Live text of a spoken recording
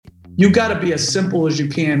you got to be as simple as you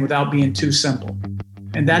can without being too simple.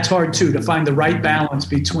 And that's hard too, to find the right balance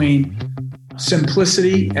between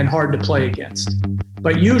simplicity and hard to play against.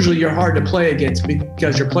 But usually you're hard to play against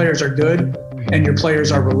because your players are good and your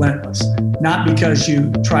players are relentless, not because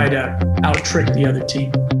you try to out-trick the other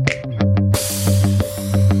team.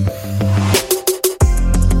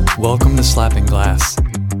 Welcome to Slapping Glass,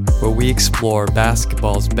 where we explore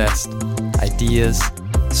basketball's best ideas,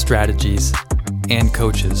 strategies, and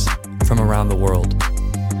coaches from around the world.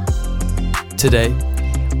 Today,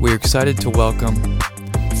 we're excited to welcome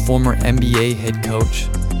former NBA head coach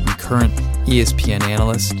and current ESPN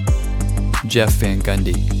analyst, Jeff Van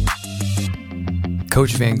Gundy.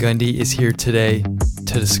 Coach Van Gundy is here today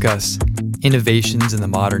to discuss innovations in the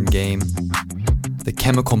modern game, the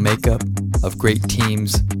chemical makeup of great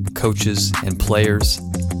teams, coaches, and players,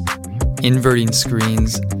 inverting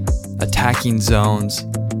screens, attacking zones,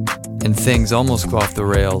 and things almost go off the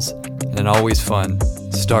rails in an always fun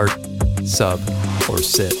start, sub, or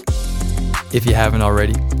sit. If you haven't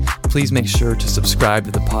already, please make sure to subscribe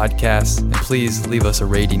to the podcast and please leave us a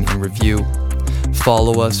rating and review.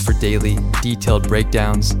 Follow us for daily detailed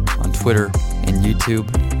breakdowns on Twitter and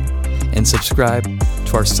YouTube, and subscribe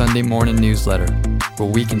to our Sunday morning newsletter where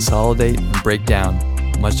we consolidate and break down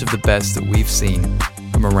much of the best that we've seen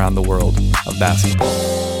from around the world of basketball.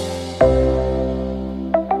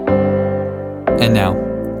 And now,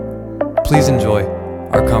 please enjoy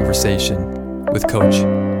our conversation with Coach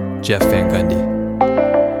Jeff Van Gundy.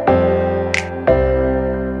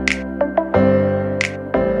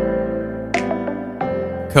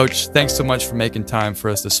 Coach, thanks so much for making time for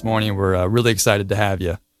us this morning. We're really excited to have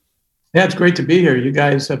you. Yeah, it's great to be here. You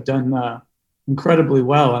guys have done incredibly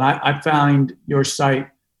well. And I found your site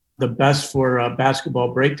the best for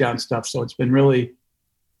basketball breakdown stuff. So it's been really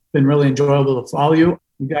enjoyable to follow you.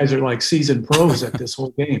 You guys are like seasoned pros at this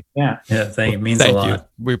whole game. Yeah. Yeah, thank you. It means a lot. You.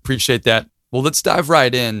 We appreciate that. Well, let's dive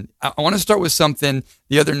right in. I want to start with something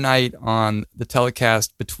the other night on the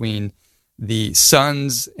telecast between the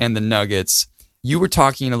Suns and the Nuggets. You were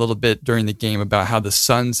talking a little bit during the game about how the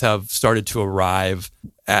Suns have started to arrive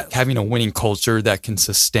at having a winning culture that can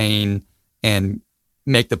sustain and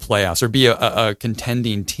make the playoffs or be a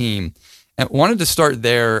contending team. And wanted to start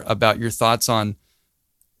there about your thoughts on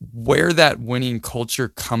where that winning culture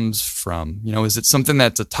comes from. You know, is it something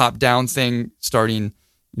that's a top-down thing starting,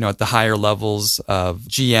 at the higher levels of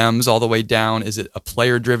GMs all the way down? Is it a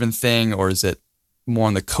player-driven thing, or is it more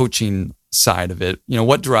on the coaching side of it?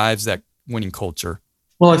 What drives that winning culture?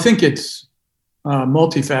 Well, I think it's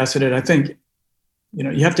multifaceted. I think,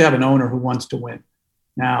 you have to have an owner who wants to win.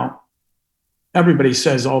 Now, everybody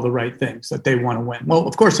says all the right things that they want to win. Well,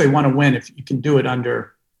 of course they want to win if you can do it on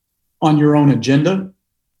your own agenda.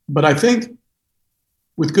 But I think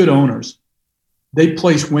with good owners, they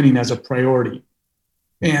place winning as a priority.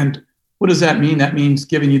 And what does that mean? That means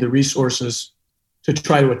giving you the resources to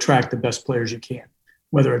try to attract the best players you can,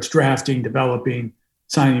 whether it's drafting, developing,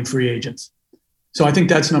 signing free agents. So I think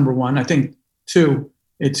that's number one. I think two,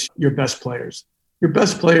 it's your best players. Your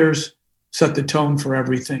best players set the tone for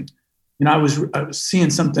everything. I was seeing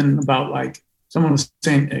something about like someone was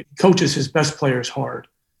saying coaches his best players hard.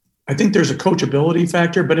 I think there's a coachability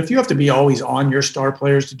factor, but if you have to be always on your star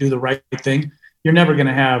players to do the right thing, you're never going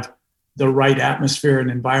to have the right atmosphere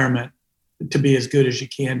and environment to be as good as you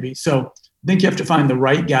can be. So I think you have to find the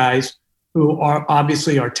right guys who are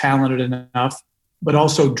obviously talented enough, but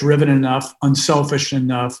also driven enough, unselfish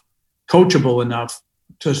enough, coachable enough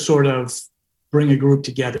to sort of bring a group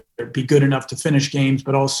together, be good enough to finish games,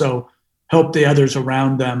 but also help the others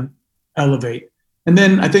around them elevate. And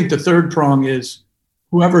then I think the third prong is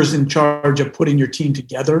whoever's in charge of putting your team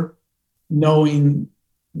together, knowing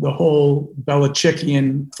the whole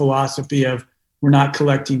Belichickian philosophy of we're not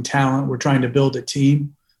collecting talent, we're trying to build a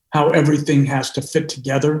team, how everything has to fit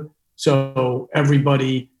together so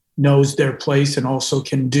everybody knows their place and also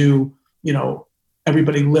can do,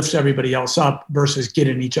 everybody lifts everybody else up versus get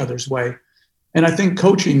in each other's way. And I think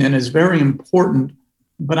coaching then is very important,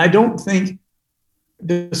 but I don't think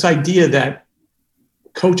this idea that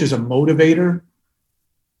coach is a motivator,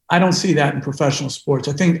 I don't see that in professional sports.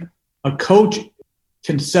 I think a coach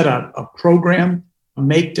can set up a program,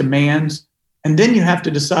 make demands, and then you have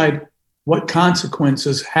to decide what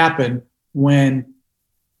consequences happen when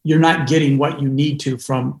you're not getting what you need to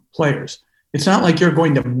from players. It's not like you're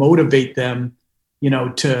going to motivate them,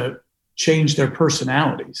 to change their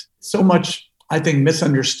personalities. So much, I think,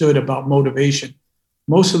 misunderstood about motivation.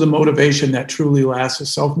 Most of the motivation that truly lasts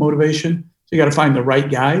is self-motivation. So you got to find the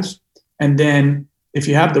right guys. And then if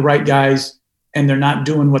you have the right guys and they're not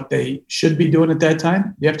doing what they should be doing at that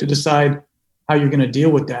time, you have to decide how you're going to deal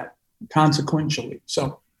with that. consequentially.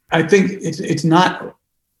 So I think it's not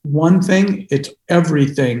one thing, it's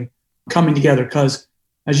everything coming together. Because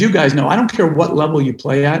as you guys know, I don't care what level you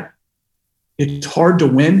play at, it's hard to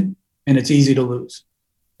win and it's easy to lose.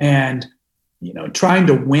 And, trying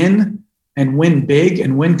to win and win big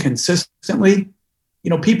and win consistently,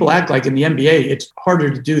 people act like in the NBA, it's harder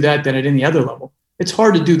to do that than at any other level. It's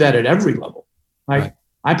hard to do that at every level. Like right.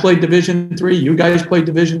 I played Division III, you guys played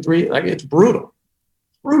Division III. Like it's brutal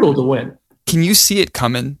to win. Can you see it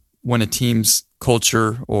coming when a team's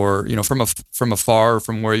culture, or from afar,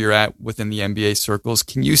 from where you're at within the NBA circles?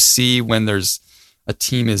 Can you see when there's a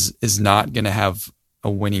team is not going to have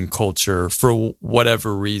a winning culture for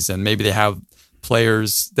whatever reason? Maybe they have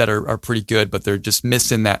players that are pretty good, but they're just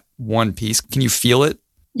missing that one piece. Can you feel it?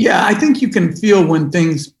 Yeah, I think you can feel when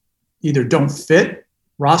things either don't fit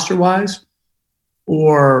roster-wise,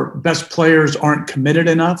 or best players aren't committed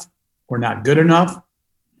enough, or not good enough,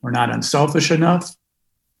 or not unselfish enough.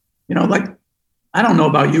 I don't know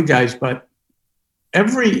about you guys, but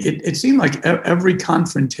it seemed like every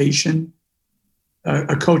confrontation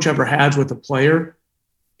a coach ever has with a player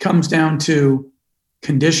comes down to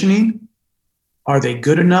conditioning. Are they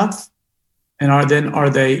good enough? And are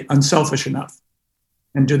they unselfish enough?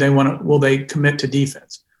 And will they commit to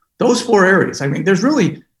defense? Those 4 areas. I mean, there's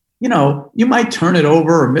really, you might turn it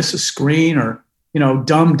over or miss a screen, or,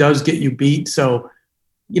 dumb does get you beat. So,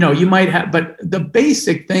 you might have, but the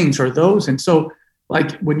basic things are those. And so,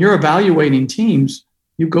 like when you're evaluating teams,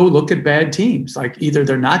 you go look at bad teams. Like either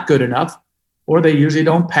they're not good enough, or they usually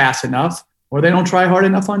don't pass enough, or they don't try hard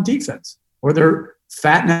enough on defense, or they're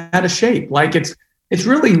fat and out of shape. Like it's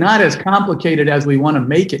really not as complicated as we want to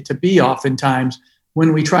make it to be oftentimes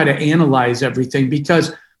when we try to analyze everything,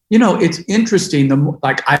 because, it's interesting.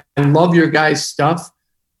 I love your guys' stuff.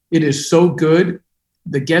 It is so good.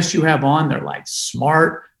 The guests you have on, they're like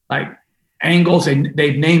smart, like angles, and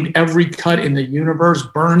they've named every cut in the universe,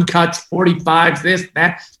 burn cuts, 45s, this,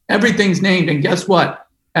 that, everything's named. And guess what?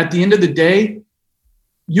 At the end of the day,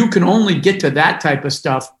 you can only get to that type of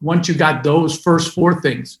stuff once you got those first 4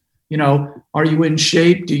 things. Are you in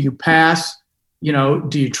shape? Do you pass? Do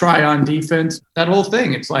you try on defense? That whole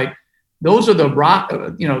thing. It's like, those are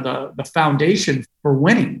the the foundation for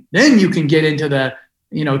winning. Then you can get into the,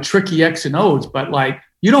 tricky X and O's, but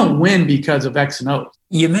you don't win because of X and O's.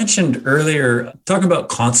 You mentioned earlier, talking about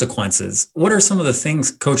consequences. What are some of the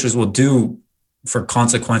things coaches will do for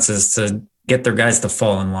consequences to get their guys to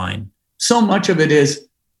fall in line? So much of it is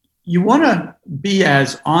you want to be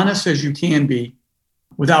as honest as you can be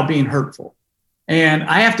without being hurtful. And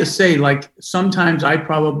I have to say, sometimes I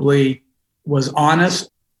probably was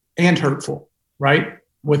honest and hurtful, right?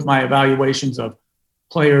 With my evaluations of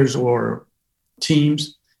players or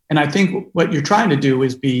teams. And I think what you're trying to do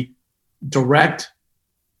is be direct,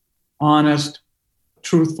 honest,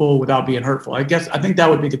 truthful without being hurtful. I think that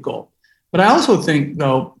would be the goal. But I also think,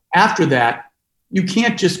 though, after that, you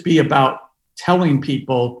can't just be about telling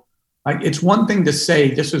people, it's one thing to say,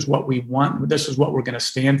 this is what we want, this is what we're going to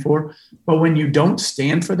stand for. But when you don't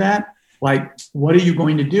stand for that, what are you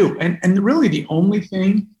going to do? And really the only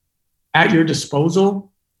thing at your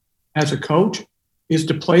disposal as a coach is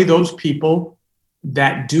to play those people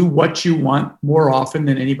that do what you want more often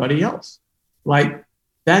than anybody else.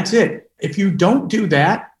 That's it. If you don't do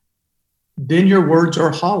that, then your words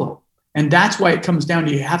are hollow. And that's why it comes down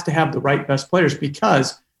to, you have to have the right best players,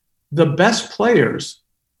 because the best players,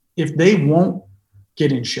 if they won't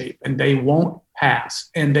get in shape and they won't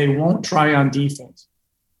pass and they won't try on defense,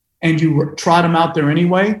 and you trot them out there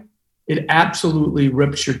anyway, it absolutely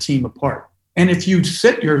rips your team apart. And if you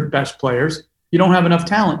sit your best players, you don't have enough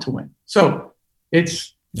talent to win. So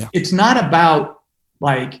it's not about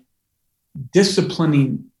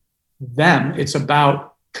disciplining them. It's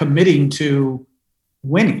about committing to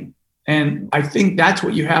winning. And I think that's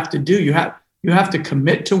what you have to do. You have to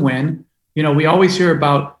commit to win. We always hear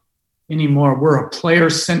about anymore, we're a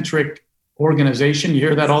player-centric organization. You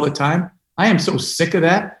hear that all the time. I am so sick of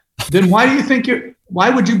that. Then why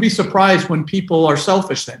would you be surprised when people are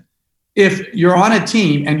selfish then? If you're on a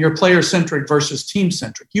team and you're player-centric versus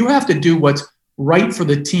team-centric, you have to do what's right for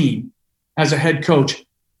the team as a head coach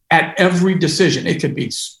at every decision. It could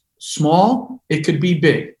be small, it could be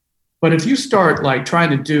big. But if you start trying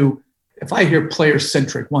to do, if I hear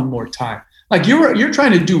player-centric one more time, you're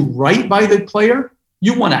trying to do right by the player,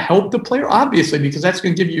 you want to help the player, obviously, because that's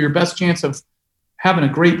going to give you your best chance of having a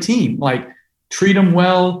great team. Treat them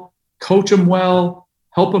well, coach them well,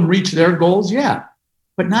 help them reach their goals. Yeah.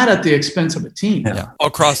 But not at the expense of a team. Yeah. I'll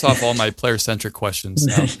cross off all my player-centric questions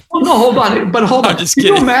now. Oh, no, hold on. But hold on. I'm just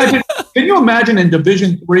kidding. Can you imagine in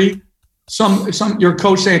Division III, your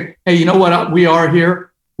coach saying, hey, you know what? We are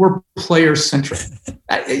here. We're player centric.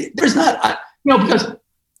 There's not, because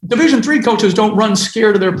Division III coaches don't run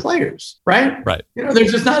scared of their players, right? Right.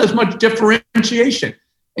 There's just not as much differentiation.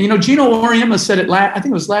 And, Gino Auriemma said it, I think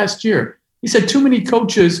it was last year. He said too many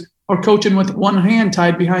coaches are coaching with one hand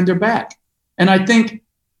tied behind their back. And I think,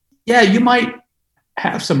 you might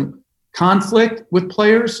have some conflict with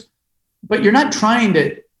players, but you're not trying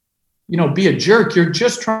to, be a jerk. You're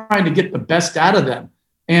just trying to get the best out of them.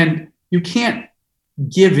 And you can't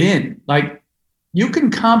give in. Like, you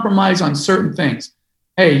can compromise on certain things.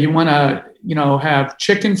 Hey, you want to, have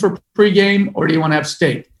chicken for pregame, or do you want to have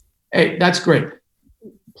steak? Hey, that's great.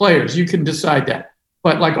 Players, you can decide that.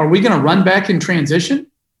 But are we going to run back in transition?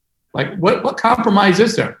 What compromise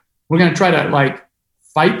is there? We're going to try to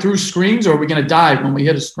fight through screens, or are we going to dive when we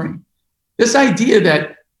hit a screen? This idea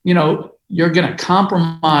that, you're going to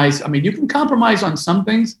compromise. I mean, you can compromise on some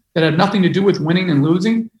things that have nothing to do with winning and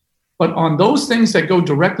losing, but on those things that go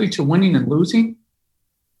directly to winning and losing,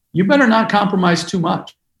 you better not compromise too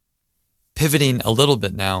much. Pivoting a little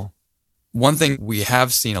bit now, one thing we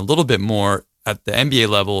have seen a little bit more at the NBA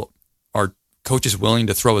level are coaches willing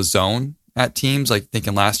to throw a zone at teams, like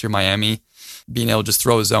thinking last year Miami, being able to just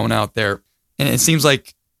throw a zone out there. And it seems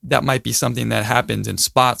like that might be something that happens in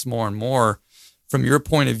spots more and more. From your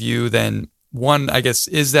point of view, then, one, I guess,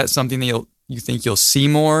 is that something that you think you'll see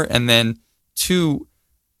more? And then two,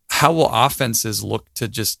 how will offenses look to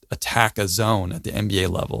just attack a zone at the NBA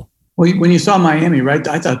level? Well, when you saw Miami, right,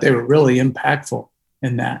 I thought they were really impactful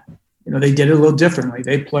in that. They did it a little differently.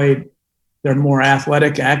 They played their more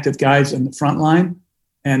athletic, active guys in the front line,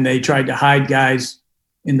 and they tried to hide guys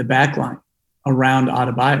in the back line around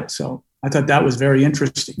Adebayo. So I thought that was very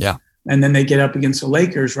interesting. Yeah. And then they get up against the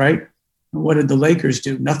Lakers, right? What did the Lakers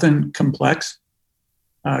do? Nothing complex.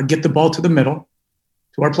 Get the ball to the middle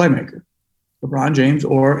to our playmaker, LeBron James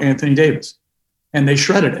or Anthony Davis. And they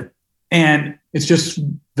shredded it. And it's just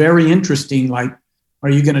very interesting. Are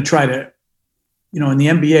you going to try to, in the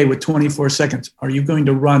NBA with 24 seconds, are you going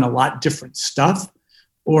to run a lot different stuff?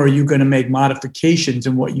 Or are you going to make modifications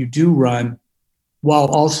in what you do run while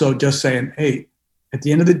also just saying, hey, at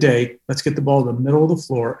the end of the day, let's get the ball to the middle of the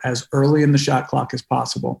floor as early in the shot clock as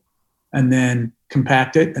possible, and then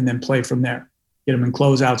compact it and then play from there. Get them in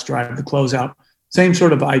closeouts, drive the closeout. Same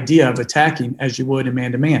sort of idea of attacking as you would in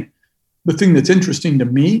man-to-man. The thing that's interesting to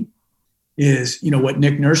me is, what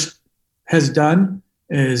Nick Nurse has done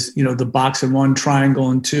is, the box and one, triangle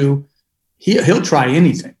and two. He'll try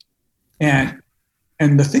anything. And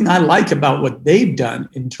the thing I like about what they've done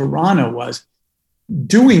in Toronto was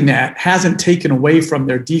doing that hasn't taken away from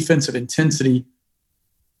their defensive intensity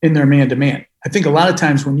in their man-to-man. I think a lot of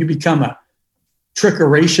times when you become a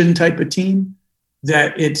trickeration type of team,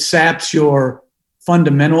 that it saps your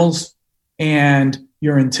fundamentals and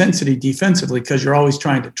your intensity defensively, because you're always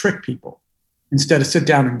trying to trick people instead of sit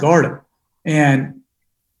down and guard them. And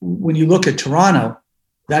when you look at Toronto,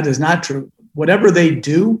 that is not true. Whatever they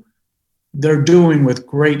do, they're doing with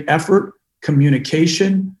great effort,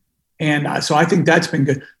 communication. And so I think that's been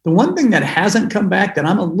good. The one thing that hasn't come back that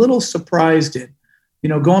I'm a little surprised in,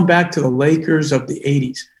 going back to the Lakers of the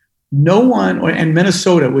 80s, no one, and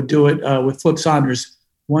Minnesota would do it with Flip Saunders,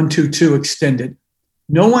 1-2-2 extended.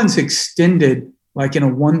 No one's extended like in a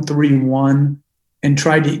 1-3-1 and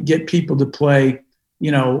tried to get people to play,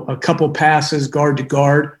 a couple passes guard to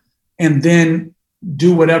guard, and then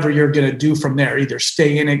do whatever you're going to do from there. Either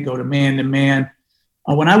stay in it, go to man.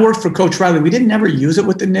 When I worked for Coach Riley, we didn't ever use it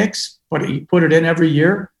with the Knicks, but he put it in every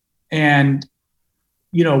year. And,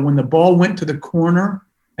 when the ball went to the corner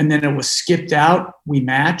and then it was skipped out, we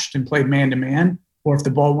matched and played man-to-man. Or if the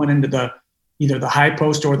ball went into either the high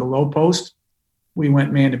post or the low post, we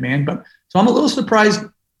went man-to-man. So I'm a little surprised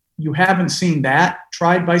you haven't seen that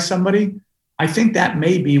tried by somebody. I think that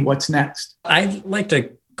may be what's next. I'd like to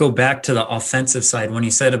go back to the offensive side when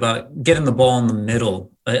you said about getting the ball in the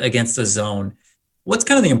middle against the zone. What's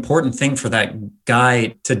kind of the important thing for that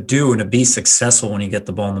guy to do and to be successful when you get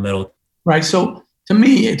the ball in the middle? Right. So to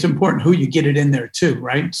me, it's important who you get it in there too,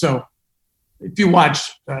 right? So if you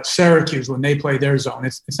watch Syracuse when they play their zone,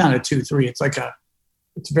 it's not a 2-3.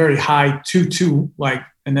 It's very high 2-2,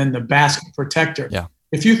 and then the basket protector. Yeah.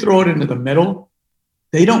 If you throw it into the middle,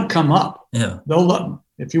 they don't come up. Yeah.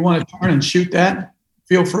 If you want to turn and shoot that,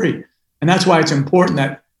 feel free. And that's why it's important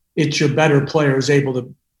that it's your better player is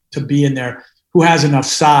able to be in there, who has enough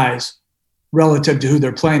size relative to who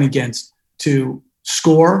they're playing against to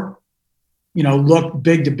score, look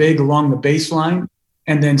big to big along the baseline,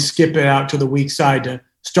 and then skip it out to the weak side to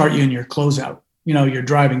start you in your closeout, your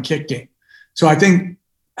drive and kick game. So I think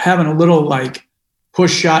having a little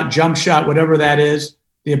push shot, jump shot, whatever that is,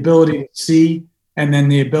 the ability to see, and then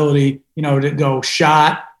the ability, to go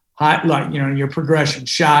shot, high, like, your progression,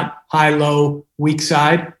 shot, high, low, weak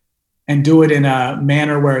side, and do it in a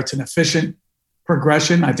manner where it's an efficient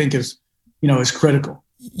progression, I think is critical.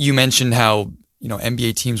 You mentioned how,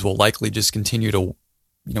 NBA teams will likely just continue to,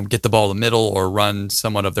 get the ball in the middle or run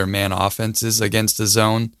somewhat of their man offenses against the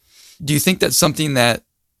zone. Do you think that's something that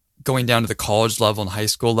going down to the college level and high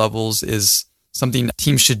school levels is something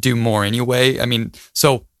teams should do more anyway? I mean,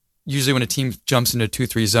 so usually when a team jumps into a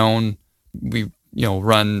 2-3 zone, we,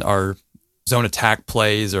 run our zone attack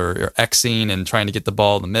plays or Xing and trying to get the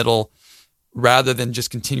ball in the middle rather than just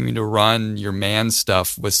continuing to run your man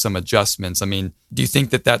stuff with some adjustments. I mean, do you think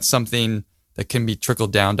that that's something that can be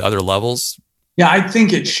trickled down to other levels? Yeah, I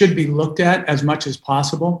think it should be looked at as much as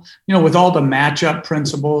possible, with all the matchup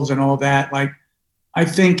principles and all that. Like, I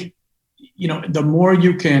think, the more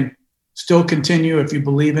you can still continue, if you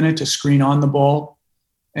believe in it, to screen on the ball.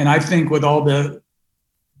 And I think with all the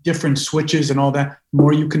different switches and all that, the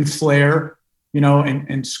more you can flare,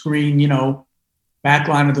 and screen, back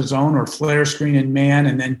line of the zone, or flare, screen, and man,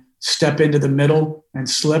 and then step into the middle and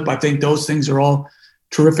slip. I think those things are all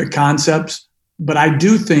terrific concepts. But I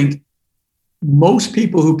do think most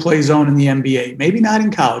people who play zone in the NBA, maybe not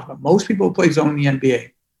in college, but most people who play zone in the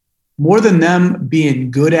NBA, more than them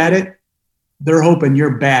being good at it, they're hoping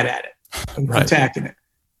you're bad at it, right, attacking it.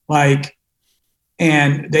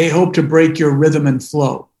 And they hope to break your rhythm and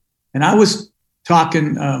flow. And I was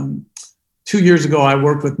talking 2 years ago, I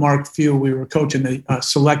worked with Mark Few. We were coaching the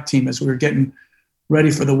select team as we were getting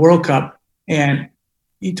ready for the World Cup. And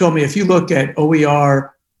he told me, if you look at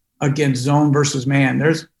OER against zone versus man,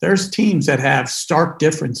 there's teams that have stark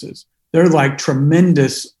differences. They're like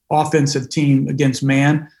tremendous offensive team against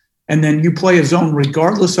man. And then you play a zone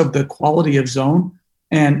regardless of the quality of zone.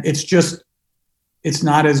 And it's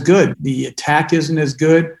not as good. The attack isn't as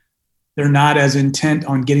good. They're not as intent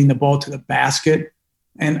on getting the ball to the basket.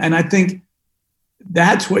 And I think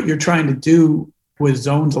that's what you're trying to do with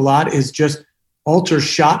zones a lot, is just alter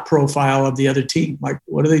shot profile of the other team. Like,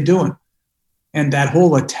 what are they doing? And that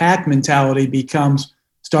whole attack mentality becomes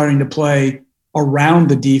starting to play around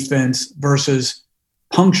the defense versus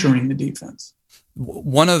puncturing the defense.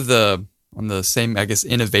 On the same, I guess,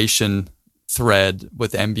 innovation thread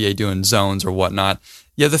with the NBA doing zones or whatnot,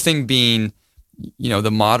 the other thing being, the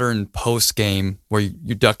modern post game where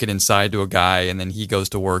you duck it inside to a guy and then he goes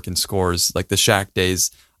to work and scores, like the Shaq days.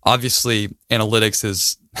 Obviously, analytics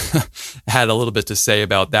has had a little bit to say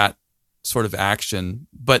about that sort of action,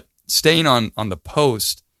 but staying on the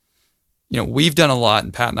post, we've done a lot,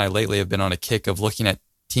 and Pat and I lately have been on a kick of looking at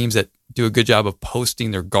teams that do a good job of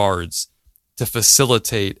posting their guards to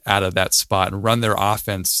facilitate out of that spot and run their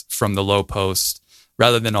offense from the low post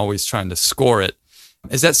rather than always trying to score it.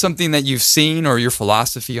 Is that something that you've seen, or your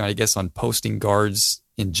philosophy, I guess, on posting guards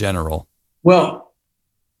in general? Well,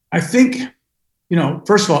 I think,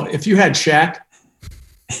 first of all, if you had Shaq,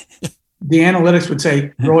 the analytics would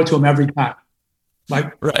say throw it to him every time.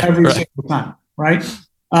 Every single time, right?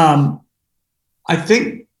 I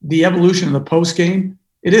think the evolution of the post game,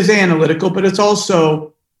 it is analytical, but it's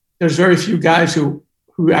also, there's very few guys who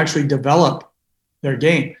actually develop their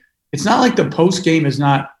game. It's not like the post game it's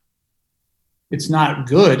not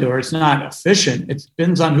good or it's not efficient. It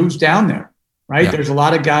depends on who's down there, right? Yeah. There's a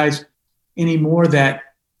lot of guys anymore that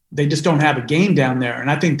they just don't have a game down there. And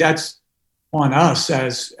I think that's on us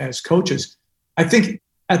as coaches. I think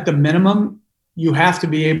at the minimum, you have to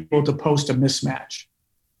be able to post a mismatch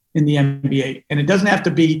in the NBA. And it doesn't have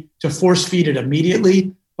to be to force feed it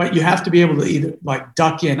immediately, but you have to be able to either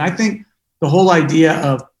duck in. I think the whole idea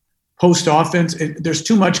of post offense, there's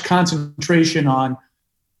too much concentration on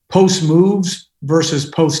post moves versus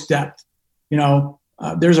post depth.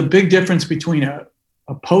 There's a big difference between a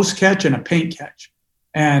post catch and a paint catch.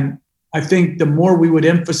 And I think the more we would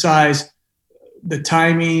emphasize the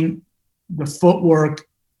timing, the footwork,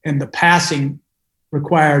 and the passing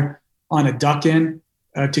required on a duck in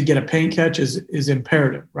to get a paint catch is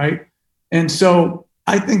imperative, right? And so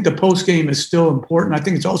I think the post game is still important. I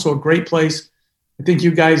think it's also a great place. I think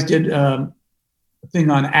you guys did a thing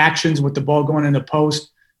on actions with the ball going in the post.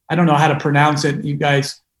 I don't know how to pronounce it. You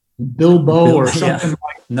guys, Bilbo or something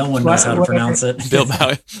like. No one knows how to pronounce it.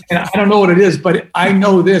 Bilbo. And I don't know what it is, but I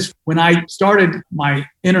know this. When I started my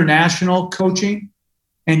international coaching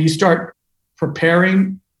and you start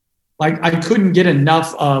preparing, I couldn't get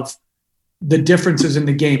enough of the differences in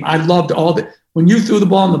the game. I loved when you threw the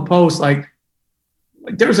ball in the post,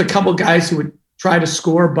 there's a couple guys who would try to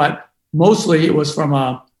score, but mostly it was from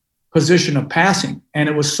a position of passing. And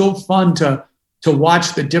it was so fun to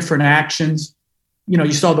watch the different actions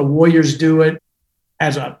you saw the Warriors do it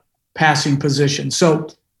as a passing position. So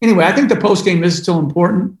anyway, I think the post game is still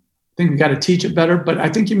important. I think we got to teach it better, but I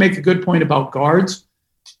think you make a good point about guards.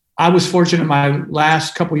 I was fortunate in my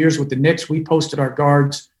last couple of years with the Knicks, we posted our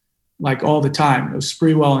guards like all the time. It was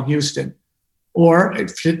Sprewell and Houston. Or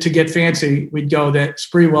to get fancy, we'd go that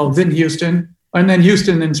Sprewell, then Houston, and then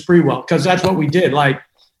Houston, then Sprewell, because that's what we did. Like,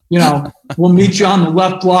 we'll meet you on the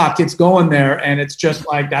left block. It's going there, and it's just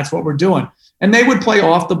like that's what we're doing. And they would play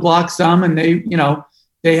off the block some, and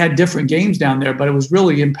they had different games down there, but it was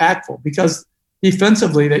really impactful because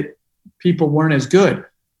defensively that people weren't as good.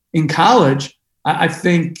 In college, I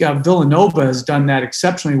think Villanova has done that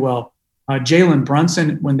exceptionally well. Jalen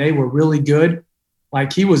Brunson, when they were really good,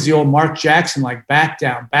 like he was the old Mark Jackson, like back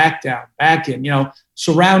down, back in,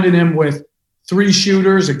 surrounded him with 3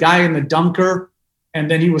 shooters, a guy in the dunker, and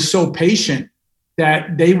then he was so patient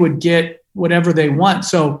that they would get whatever they want.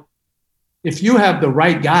 So if you have the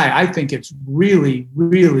right guy, I think it's really,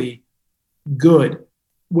 really good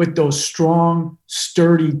with those strong,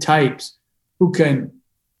 sturdy types who can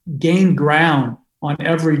gain ground on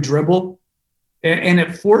every dribble. And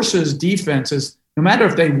it forces defenses, no matter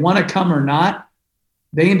if they want to come or not,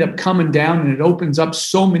 they end up coming down, and it opens up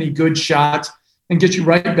so many good shots and gets you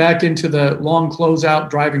right back into the long closeout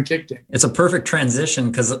drive and kick game. It's a perfect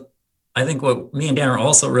transition because I think what me and Dan are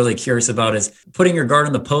also really curious about is putting your guard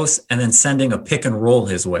in the post and then sending a pick and roll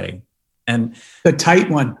his way. And the tight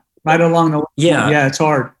one right along the line. Yeah, it's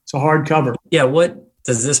hard. It's a hard cover. Yeah, what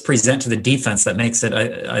does this present to the defense that makes it,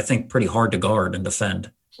 I think, pretty hard to guard and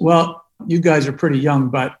defend? Well, you guys are pretty young,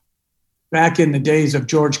 but back in the days of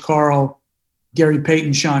George Karl, Gary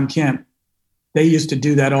Payton, Sean Kemp, they used to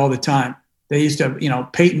do that all the time. They used to,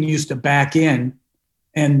 Payton used to back in,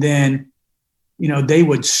 and then, they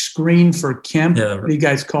would screen for Kemp. Yeah. What do you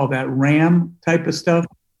guys call that? RAM type of stuff?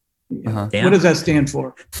 Uh-huh. What does that stand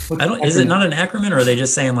for? Is it not an acronym, or are they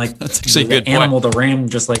just saying like the animal, the ram,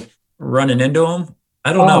 just like running into them?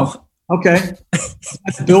 I don't know. Okay.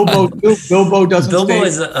 Bilbo doesn't. Bilbo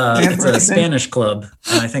is it's a Spanish club,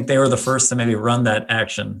 and I think they were the first to maybe run that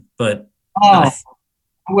action. But I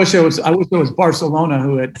wish it was Barcelona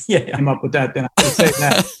who had came up with that. Then I would say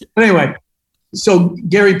that. But anyway, so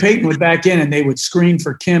Gary Payton would back in, and they would screen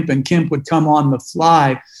for Kemp, and Kemp would come on the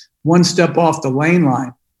fly, one step off the lane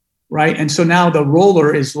line, right? And so now the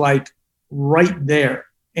roller is like right there,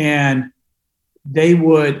 and they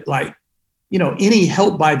would like, any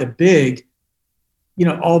help by the big,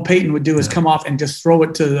 all Payton would do is come off and just throw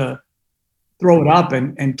it up,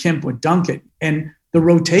 and Kemp would dunk it. And the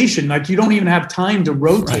rotation, like you don't even have time to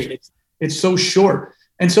rotate. Right. It's so short.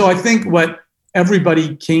 And so I think what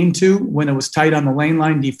everybody came to when it was tight on the lane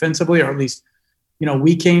line defensively, or at least,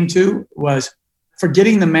 we came to, was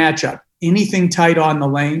forgetting the matchup. Anything tight on the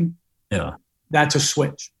lane, that's a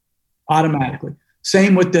switch automatically.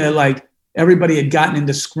 Same with everybody had gotten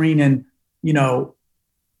into screening,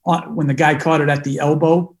 when the guy caught it at the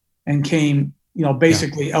elbow and came,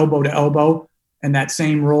 basically elbow to elbow, and that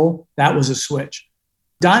same roll, that was a switch.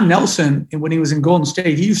 Don Nelson, when he was in Golden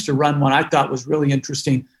State, he used to run one I thought was really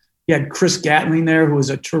interesting. He had Chris Gatling there, who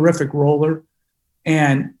was a terrific roller.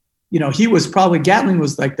 And, Gatling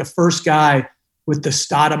was like the first guy with the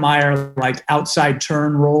Stoudemire, like outside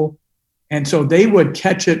turn roll. And so they would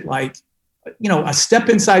catch it like, a step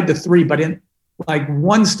inside the 3, but in like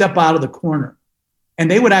one step out of the corner. And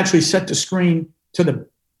they would actually set the screen to the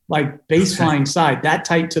baseline side, that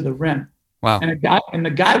tight to the rim. Wow. And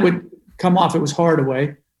the guy would come off, it was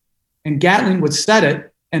Hardaway, and Gatling would set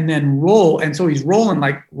it and then roll. And so he's rolling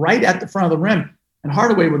like right at the front of the rim. And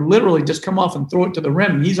Hardaway would literally just come off and throw it to the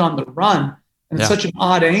rim. And he's on the run. And it's such an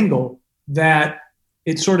odd angle that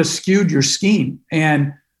it sort of skewed your scheme.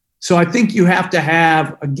 And so I think you have to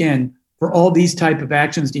have, again, for all these type of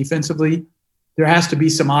actions defensively, there has to be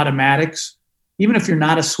some automatics. Even if you're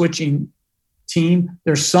not a switching team,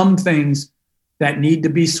 there's some things that need to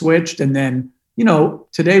be switched. And then,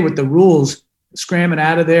 today with the rules, scramming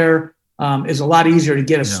out of there is a lot easier to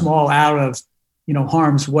get a small out of,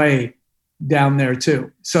 harm's way down there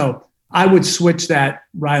too. So I would switch that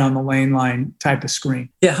right on the lane line type of screen.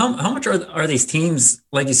 Yeah. How much are these teams,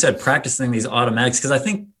 like you said, practicing these automatics? Because I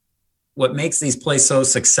think what makes these plays so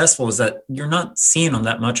successful is that you're not seeing them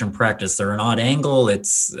that much in practice. They're an odd angle.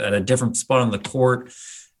 It's at a different spot on the court.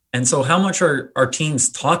 And so how much are teams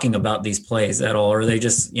talking about these plays at all? Or are they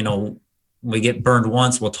just, we get burned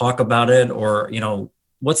once, we'll talk about it? Or,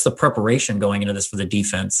 what's the preparation going into this for the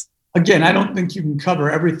defense? Again, I don't think you can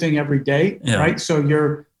cover everything every day, right? So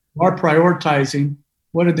you are prioritizing.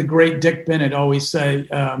 What did the great Dick Bennett always say?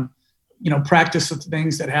 Practice the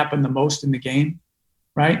things that happen the most in the game.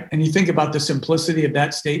 right? And you think about the simplicity of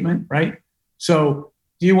that statement, right? So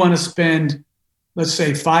do you want to spend, let's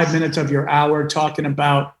say, 5 minutes of your hour talking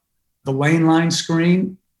about the lane line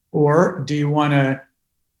screen, or do you want to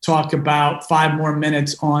talk about 5 more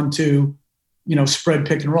minutes onto, spread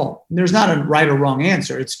pick and roll? And there's not a right or wrong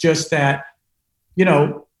answer. It's just that,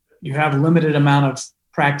 you have a limited amount of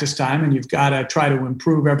practice time and you've got to try to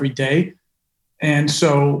improve every day. And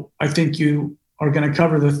so I think you are going to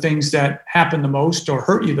cover the things that happen the most or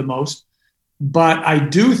hurt you the most. But I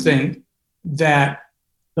do think that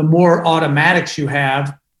the more automatics you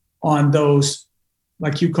have on those,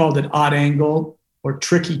 like you called it, odd angle or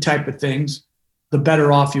tricky type of things, the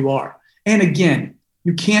better off you are. And again,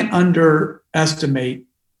 you can't underestimate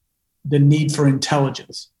the need for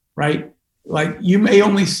intelligence, right? Like you may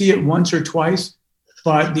only see it once or twice,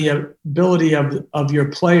 but the ability of your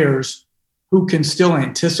players who can still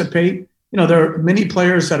anticipate, there are many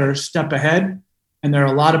players that are a step ahead and there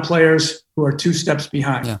are a lot of players who are 2 steps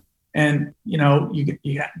behind. Yeah. And, you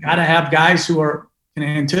got to have guys who can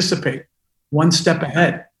anticipate 1 step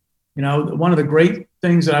ahead. One of the great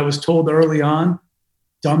things that I was told early on,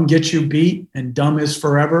 dumb gets you beat and dumb is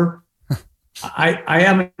forever. I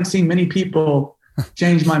haven't seen many people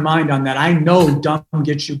change my mind on that. I know dumb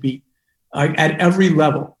gets you beat at every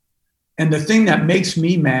level. And the thing that makes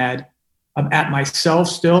me mad at myself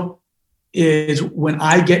still is when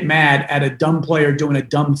I get mad at a dumb player doing a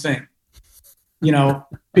dumb thing,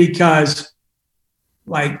 because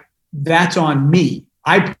like that's on me.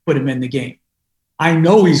 I put him in the game. I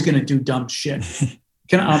know he's going to do dumb shit.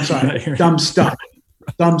 Dumb stuff.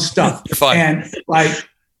 Dumb stuff. You're fine. And like,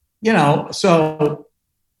 so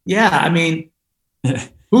yeah, I mean,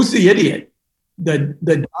 who's the idiot?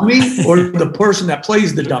 The dummy or the person that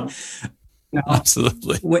plays the dummy?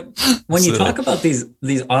 Absolutely. When you talk about these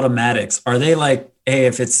automatics, are they like, hey,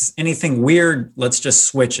 if it's anything weird, let's just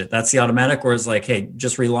switch it? That's the automatic, or is like, hey,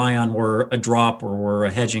 just rely on we're a drop or we're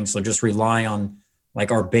a hedging, so just rely on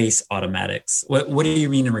like our base automatics? What do you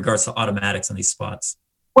mean in regards to automatics in these spots?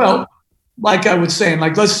 Well, like I was saying,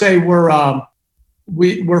 like let's say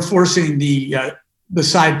we're forcing the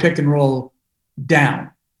side pick and roll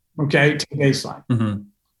down, okay, to the baseline. Mm-hmm.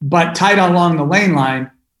 But tight along the lane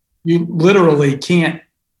line, you literally can't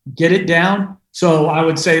get it down. So I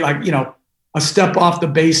would say like, a step off the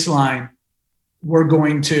baseline, we're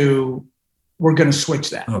going to switch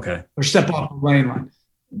that. Okay. Or step off the lane line.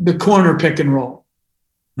 The corner pick and roll.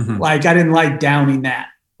 Mm-hmm. Like I didn't like downing that,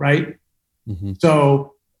 right? Mm-hmm.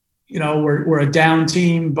 So, we're a down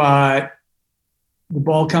team, but the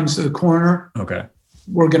ball comes to the corner. Okay.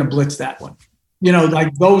 We're going to blitz that one.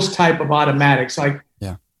 Like those type of automatics. Like,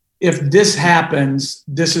 yeah. If this happens,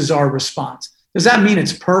 this is our response. Does that mean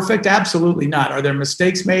it's perfect? Absolutely not. Are there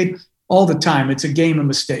mistakes made? All the time. It's a game of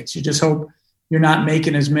mistakes. You just hope you're not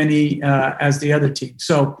making as many as the other team.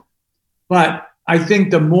 So, but I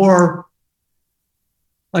think the more,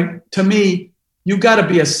 like to me, you got to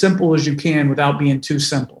be as simple as you can without being too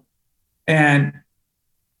simple. And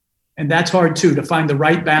that's hard too, to find the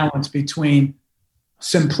right balance between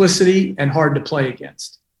simplicity and hard to play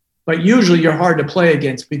against. But usually you're hard to play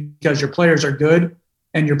against because your players are good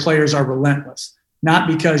and your players are relentless, not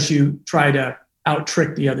because you try to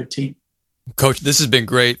out-trick the other team. Coach, this has been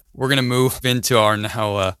great. We're going to move into our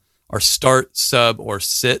start, sub, or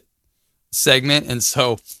sit segment. And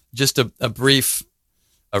so just a brief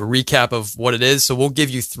recap of what it is. So we'll give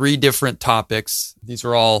you 3 different topics. These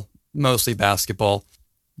are all mostly basketball.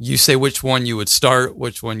 You say which one you would start,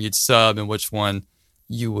 which one you'd sub, and which one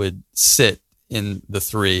you would sit in the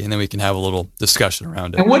 3. And then we can have a little discussion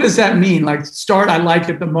around it. And what does that mean? Like start, I like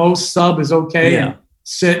it the most. Sub is okay. Yeah. And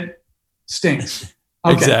sit stinks.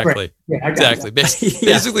 Okay, exactly. Yeah, exactly.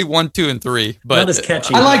 Basically 1, 2, and 3. But not as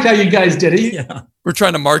catchy. I like how you guys did it. Yeah. We're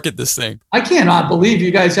trying to market this thing. I cannot believe you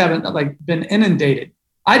guys haven't been inundated.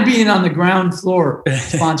 I'd be in on the ground floor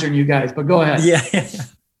sponsoring you guys, but go ahead. Yeah.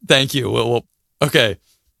 Thank you. Well, okay.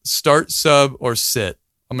 Start, sub, or sit.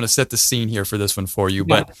 I'm going to set the scene here for this one for you,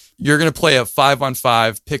 but you're going to play a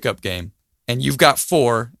 5-on-5 pickup game, and you've got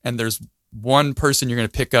 4, and there's one person you're going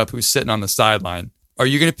to pick up who's sitting on the sideline. Are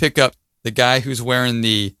you going to pick up the guy who's wearing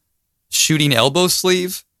the shooting elbow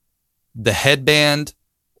sleeve, the headband,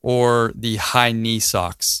 or the high knee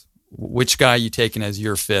socks? Which guy are you taking as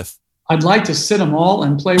your 5th? I'd like to sit them all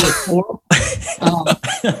and play with 4.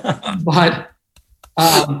 But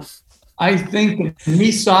I think the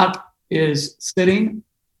knee sock is sitting.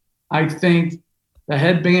 I think the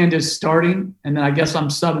headband is starting. And then I guess I'm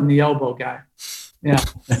subbing the elbow guy. Yeah.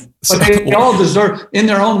 But they all deserve, in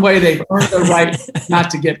their own way, they've earned the right not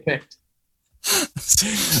to get picked.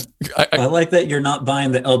 I like that you're not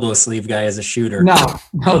buying the elbow sleeve guy as a shooter. No,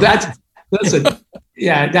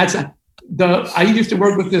 I used to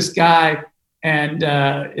work with this guy, and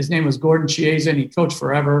his name was Gordon Chiesa, and he coached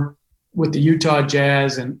forever with the Utah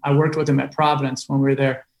Jazz, and I worked with him at Providence when we were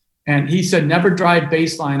there. And he said, never drive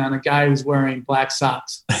baseline on a guy who's wearing black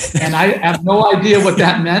socks. And I have no idea what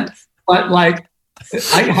that meant, but like,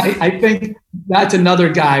 I think that's another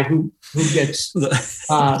guy who gets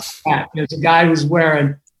fat. There's a guy who's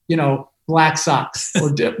wearing, black socks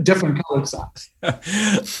or different colored socks.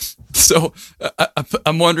 So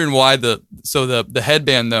I'm wondering why the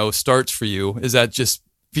headband though starts for you. Is that just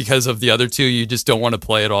because of the other two? You just don't want to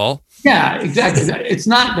play at all? Yeah, exactly. It's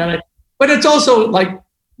not that, but it's also like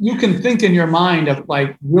you can think in your mind of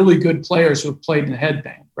like really good players who've played in the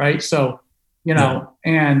headband, right? So,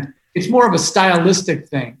 and it's more of a stylistic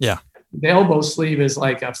thing. Yeah. The elbow sleeve is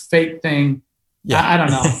like a fake thing. Yeah. I don't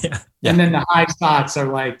know. Yeah. And then the high socks are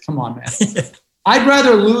like, come on, man. I'd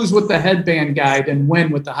rather lose with the headband guy than win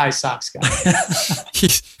with the high socks guy.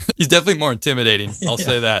 He's definitely more intimidating. I'll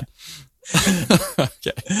say that.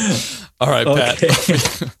 Okay. All right,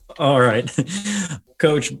 Pat. All right.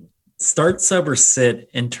 Coach, start, sub, or sit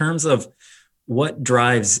in terms of what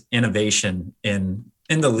drives innovation in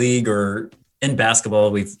the league or in basketball.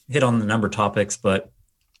 We've hit on the number of topics, but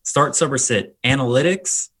start, sub, or sit,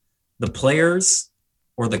 analytics, the players,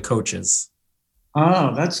 or the coaches?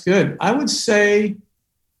 Oh, that's good. I would say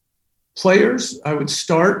players. I would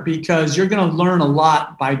start because you're going to learn a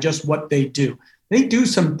lot by just what they do. They do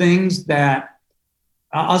some things that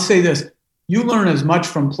I'll say this. You learn as much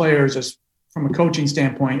from players as from a coaching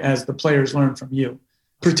standpoint as the players learn from you,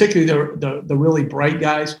 particularly the really bright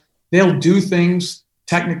guys. They'll do things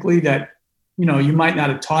technically that, you might not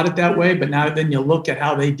have taught it that way, but now then you look at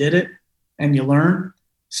how they did it and you learn.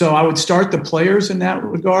 So I would start the players in that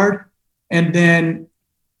regard. And then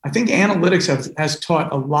I think analytics has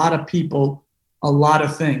taught a lot of people a lot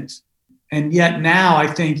of things. And yet now I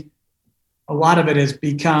think a lot of it is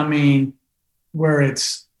becoming where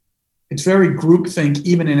it's very groupthink,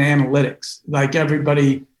 even in analytics. Like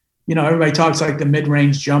everybody talks like the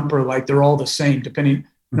mid-range jumper, like they're all the same, depending,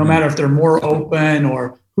 no matter if they're more open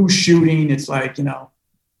or who's shooting. It's like, and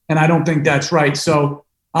I don't think that's right. So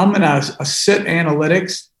I'm going to sit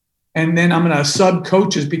analytics, and then I'm going to sub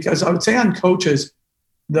coaches, because I would say on coaches,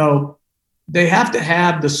 though, they have to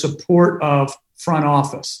have the support of front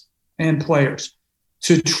office and players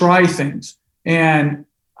to try things. And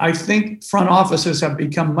I think front offices have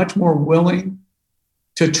become much more willing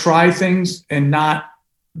to try things and not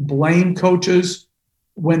blame coaches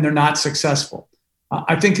when they're not successful.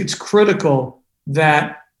 I think it's critical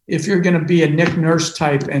that if you're going to be a Nick Nurse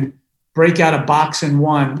type and break out a box and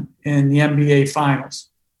one in the NBA finals,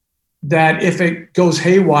 that if it goes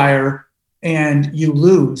haywire and you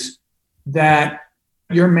lose, that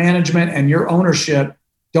your management and your ownership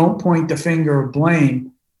don't point the finger of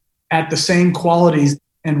blame at the same qualities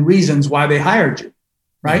and reasons why they hired you,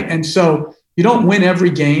 right? And so you don't win every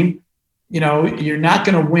game. You're not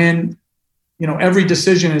going to win. Every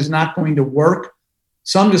decision is not going to work.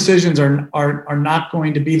 Some decisions are not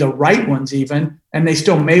going to be the right ones even, and they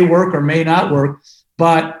still may work or may not work.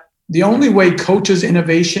 But the only way coaches'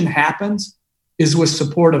 innovation happens is with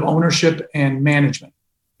support of ownership and management,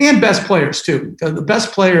 and best players too. The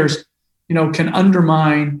best players, can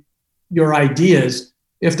undermine your ideas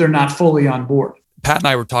if they're not fully on board. Pat and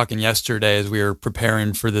I were talking yesterday as we were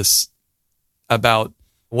preparing for this about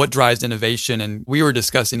what drives innovation, and we were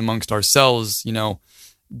discussing amongst ourselves,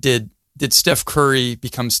 did Steph Curry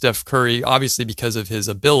become Steph Curry, obviously because of his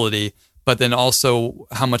ability, but then also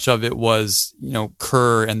how much of it was,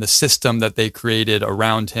 Kerr and the system that they created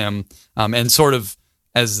around him. And sort of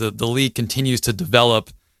as the league continues to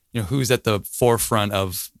develop, who's at the forefront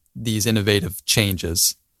of these innovative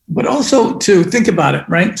changes. But also to think about it,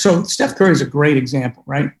 right? So Steph Curry is a great example,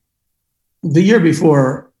 right? The year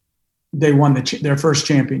before they won their first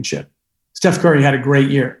championship, Steph Curry had a great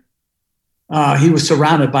year. He was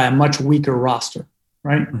surrounded by a much weaker roster,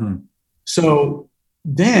 right? Mm-hmm. So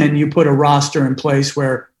then you put a roster in place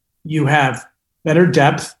where you have better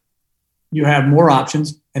depth, you have more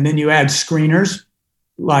options, and then you add screeners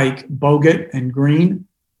like Bogut and Green,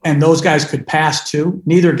 and those guys could pass too.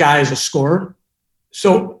 Neither guy is a scorer.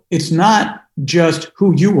 So it's not just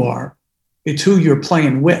who you are, it's who you're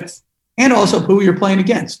playing with and also who you're playing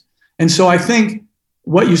against. And so I think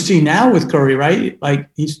what you see now with Curry, right? Like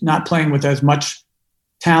he's not playing with as much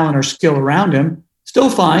talent or skill around him. Still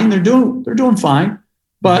fine. They're doing fine,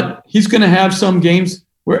 but he's going to have some games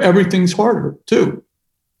where everything's harder too.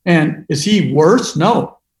 And is he worse?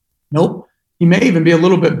 No. Nope. He may even be a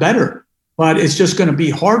little bit better, but it's just going to be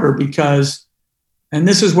harder because, and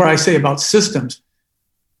this is where I say about systems,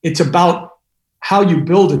 it's about how you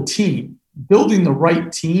build a team, building the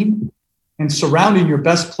right team and surrounding your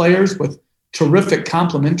best players with terrific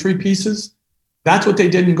complementary pieces. That's what they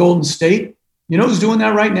did in Golden State. You know who's doing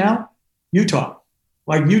that right now? Utah.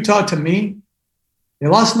 Like Utah, to me, they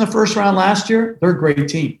lost in the first round last year. They're a great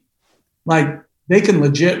team. Like they can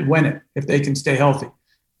legit win it if they can stay healthy.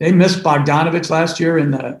 They missed Bogdanovich last year in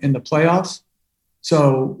the playoffs.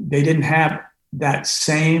 So they didn't have that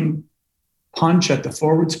same punch at the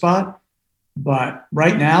forward spot. But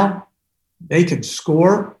right now, they can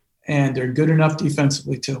score, and they're good enough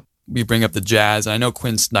defensively too. We bring up the Jazz. I know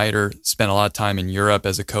Quinn Snyder spent a lot of time in Europe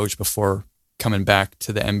as a coach before coming back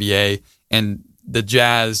to the NBA. And the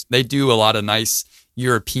Jazz, they do a lot of nice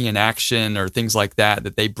European action or things like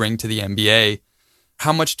that they bring to the NBA.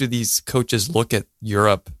 How much do these coaches look at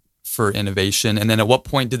Europe for innovation? And then at what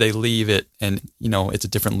point do they leave it and, it's a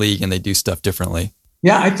different league and they do stuff differently?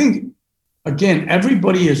 Yeah, I think, again,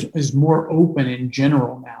 everybody is more open in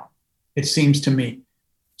general now, it seems to me,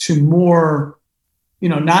 to more,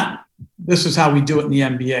 not this is how we do it in the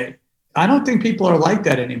NBA. I don't think people are like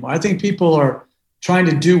that anymore. I think people are trying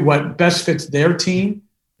to do what best fits their team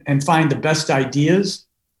and find the best ideas.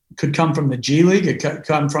 It could come from the G League. It could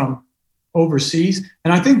come from overseas.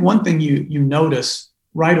 And I think one thing you notice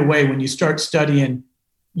right away when you start studying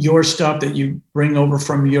your stuff that you bring over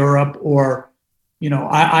from Europe, or,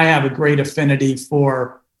 I have a great affinity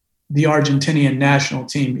for the Argentinian national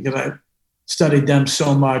team because I studied them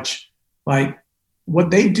so much. Like what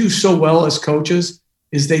they do so well as coaches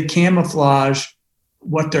is they camouflage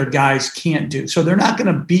what their guys can't do. So they're not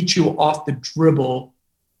going to beat you off the dribble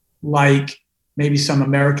like maybe some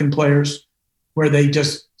American players where they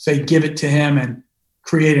just say, give it to him and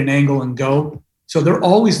create an angle and go. So they're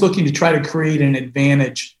always looking to try to create an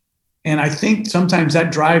advantage. And I think sometimes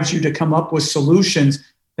that drives you to come up with solutions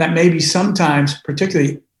that maybe sometimes,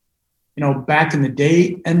 particularly, back in the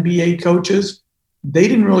day, NBA coaches, they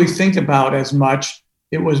didn't really think about as much.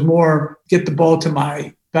 It was more get the ball to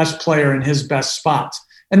my best player in his best spots.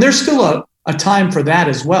 And there's still a time for that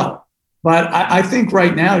as well. But I think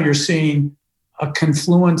right now you're seeing a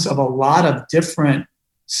confluence of a lot of different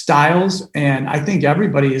styles. And I think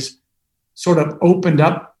everybody has sort of opened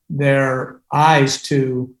up their eyes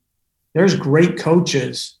to there's great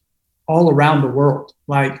coaches all around the world,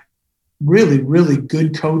 like really, really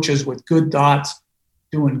good coaches with good thoughts,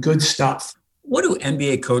 doing good stuff. What do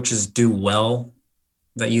NBA coaches do well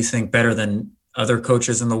that you think better than other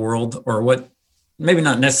coaches in the world? Or what, maybe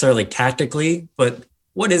not necessarily tactically, but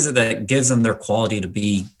what is it that gives them their quality to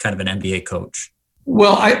be kind of an NBA coach?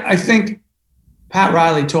 Well, I think Pat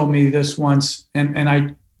Riley told me this once, and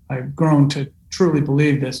I've grown to truly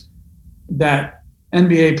believe this, that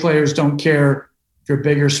NBA players don't care if you're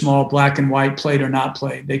big or small, black and white, played or not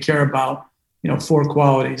played. They care about, 4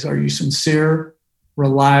 qualities. Are you sincere,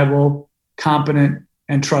 reliable, competent,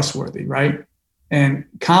 and trustworthy, right? And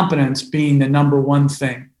competence being the number one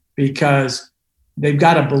thing, because they've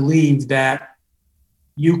got to believe that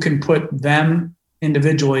you can put them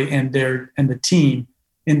individually and the team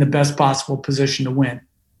in the best possible position to win.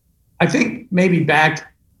 I think maybe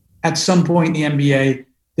back at some point in the NBA,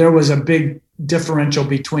 there was a big differential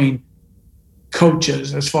between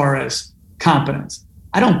coaches as far as competence.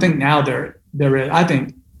 I don't think now there is. I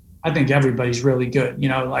think everybody's really good.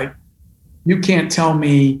 Like you can't tell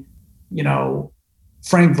me,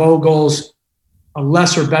 Frank Vogel's a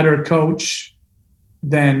lesser better coach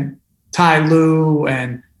than Ty Lue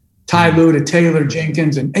and Ty Lue to Taylor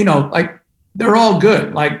Jenkins. And, like they're all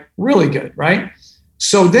good, like really good. Right.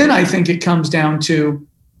 So then I think it comes down to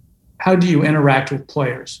how do you interact with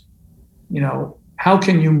players? How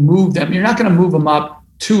can you move them? You're not going to move them up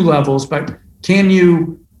 2 levels, but can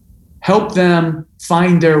you help them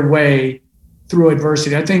find their way through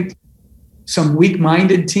adversity? I think some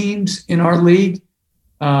weak-minded teams in our league,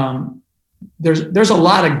 there's a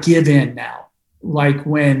lot of give in now, like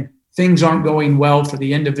when things aren't going well for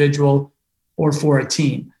the individual or for a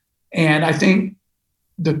team. And I think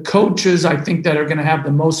the coaches that are going to have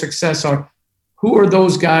the most success are who are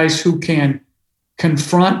those guys who can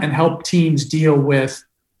confront and help teams deal with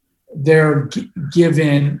their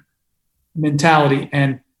give-in mentality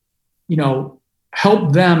and,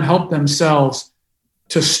 help themselves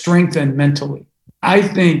to strengthen mentally. I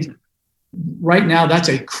think right now that's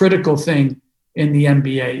a critical thing in the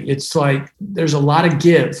NBA. It's like there's a lot of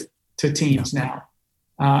give to teams now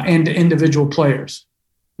and to individual players.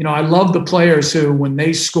 I love the players who, when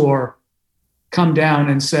they score, come down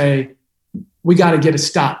and say, we got to get a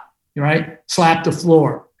stop. Right? Slap the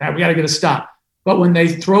floor. We got to get a stop. But when they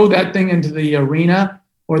throw that thing into the arena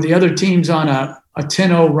or the other team's on a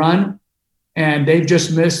 10-0 run and they've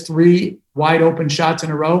just missed 3 wide open shots in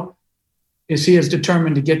a row, is he as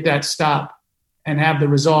determined to get that stop and have the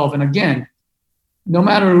resolve. And again, no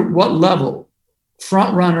matter what level,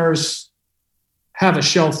 front runners have a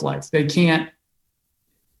shelf life. They can't,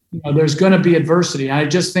 there's going to be adversity. I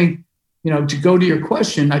just think, to go to your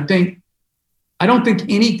question, I don't think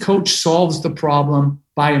any coach solves the problem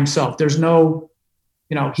by himself. There's no,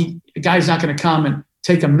 the guy's not going to come and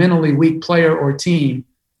take a mentally weak player or team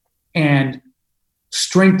and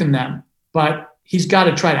strengthen them, but he's got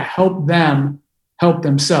to try to help them help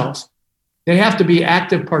themselves. They have to be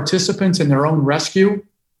active participants in their own rescue.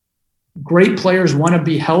 Great players want to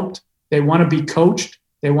be helped. They want to be coached.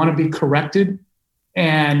 They want to be corrected.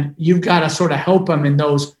 And you've got to sort of help them in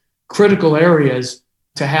those critical areas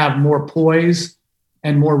to have more poise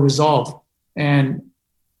and more resolve. And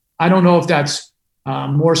I don't know if that's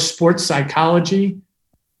more sports psychology,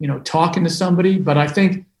 talking to somebody, but I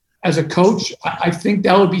think as a coach, I think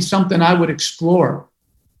that would be something I would explore,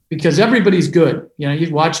 because everybody's good.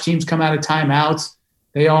 You watch teams come out of timeouts.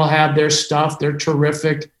 They all have their stuff. They're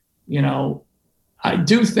terrific. I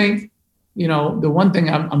do think, the one thing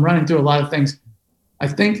I'm running through a lot of things. I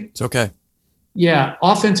think it's okay. Yeah.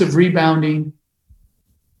 Offensive rebounding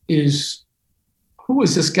is, who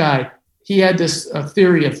was this guy? He had this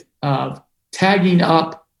theory of tagging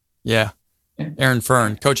up. Yeah. Aaron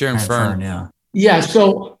Fern, Coach Aaron Fern. Yeah. Yeah.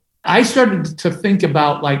 So I started to think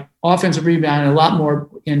about like offensive rebounding a lot more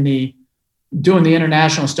in doing the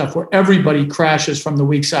international stuff where everybody crashes from the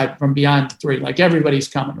weak side from beyond 3, like everybody's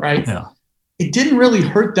coming, right? Yeah. It didn't really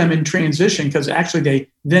hurt them in transition because actually they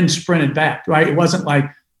then sprinted back, right? It wasn't like,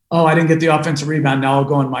 oh, I didn't get the offensive rebound, now I'll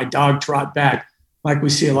go on my dog trot back, like we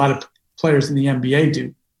see a lot of players in the NBA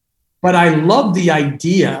do. But I love the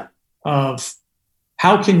idea of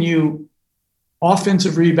how can you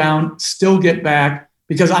offensive rebound, still get back,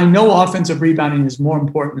 because I know offensive rebounding is more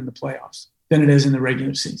important in the playoffs than it is in the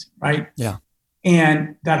regular season, right? Yeah.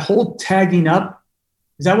 And that whole tagging up,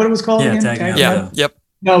 is that what it was called? Yeah, again? tagging up. Yeah. Yep.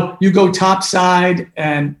 No, you go top side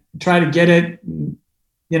and try to get it,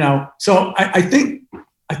 So I think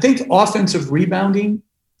offensive rebounding,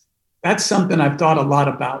 that's something I've thought a lot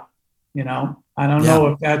about, I don't know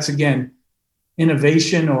if that's, again,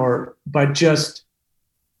 innovation but just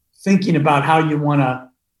thinking about how you want to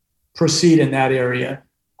proceed in that area.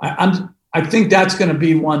 I think that's going to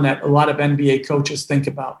be one that a lot of NBA coaches think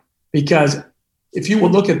about, because if you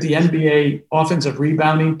will look at the NBA offensive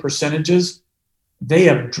rebounding percentages, they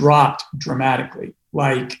have dropped dramatically,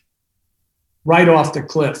 like right off the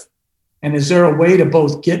cliff. And is there a way to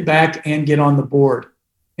both get back and get on the board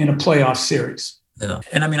in a playoff series? Yeah.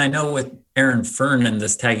 And I know with Aaron Fern and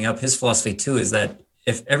this tagging up, his philosophy too is that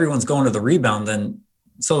if everyone's going to the rebound, then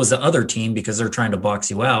so is the other team, because they're trying to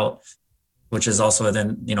box you out, which is also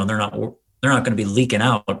then, they're not going to be leaking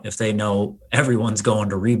out if they know everyone's going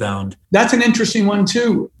to rebound. That's an interesting one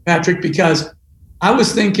too, Patrick, because I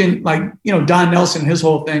was thinking Don Nelson, his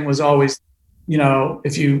whole thing was always,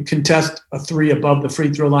 if you contest a 3 above the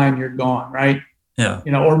free throw line, you're gone, right? Yeah.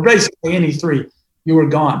 Or basically any 3, you were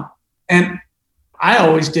gone. And I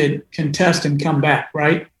always did contest and come back,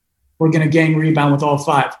 right? We're going to gang rebound with all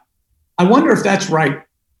 5. I wonder if that's right.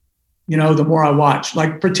 The more I watch,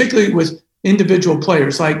 like particularly with individual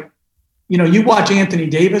players, like, you watch Anthony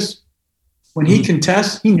Davis, when he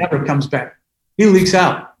contests, he never comes back. He leaks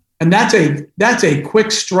out. And that's a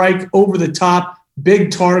quick strike over the top,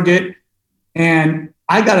 big target. And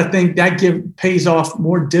I got to think that pays off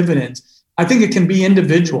more dividends. I think it can be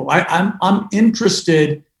individual. I'm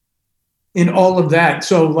interested in all of that.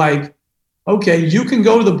 So like, okay, you can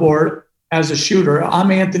go to the board as a shooter.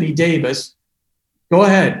 I'm Anthony Davis. Go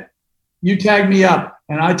ahead. You tag me up.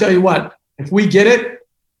 And I tell you what, if we get it,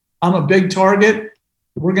 I'm a big target.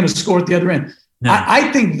 We're going to score at the other end. No.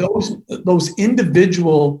 I think those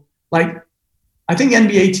individual, like, I think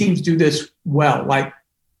NBA teams do this well. Like,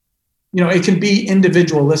 it can be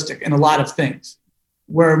individualistic in a lot of things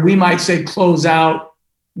where we might say close out,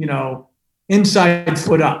 inside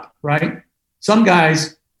foot up, right? Some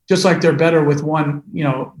guys, just like they're better with one,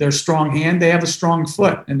 their strong hand, they have a strong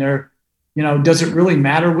foot, and they're, does it really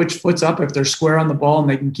matter which foot's up if they're square on the ball and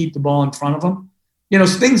they can keep the ball in front of them?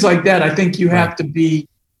 Things like that, I think you have to be,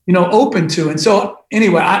 open to. And so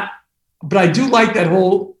anyway, but I do like that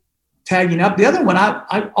whole tagging up. The other one,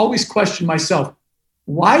 I always question myself,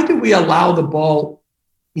 why do we allow the ball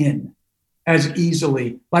in as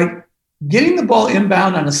easily? Like getting the ball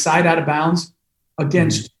inbound on a side out of bounds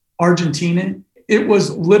against Argentina, it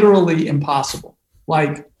was literally impossible.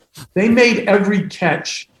 Like they made every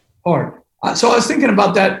catch hard. So I was thinking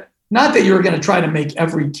about that. Not that you were going to try to make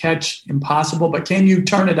every catch impossible, but can you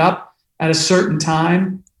turn it up at a certain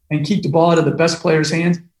time and keep the ball out of the best player's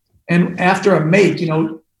hands? And after a make,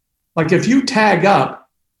 like if you tag up,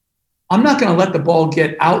 I'm not going to let the ball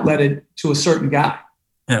get outletted to a certain guy.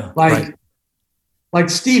 Yeah, like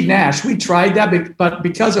Steve Nash, we tried that, but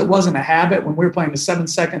because it wasn't a habit when we were playing the 7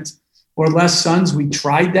 seconds or less Suns, we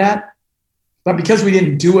tried that. But because we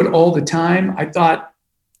didn't do it all the time, I thought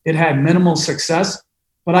it had minimal success.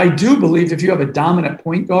 But I do believe if you have a dominant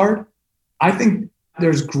point guard, I think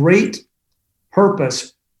there's great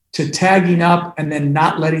purpose to tagging up and then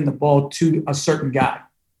not letting the ball to a certain guy,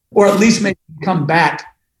 or at least make him come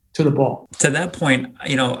back to the ball. To that point,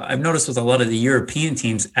 I've noticed with a lot of the European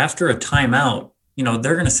teams, after a timeout,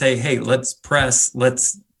 they're going to say, hey, let's press,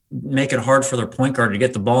 let's make it hard for their point guard to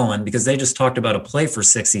get the ball in, because they just talked about a play for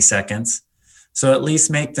 60 seconds. So at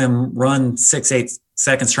least make them run 6-8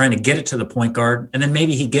 seconds trying to get it to the point guard. And then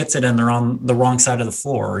maybe he gets it and they're on the wrong side of the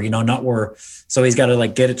floor, not where, so he's got to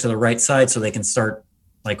get it to the right side so they can start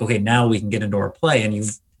okay, now we can get into our play. And you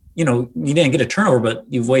didn't get a turnover, but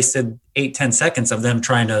you've wasted 8-10 seconds of them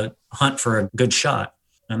trying to hunt for a good shot.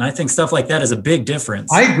 And I think stuff like that is a big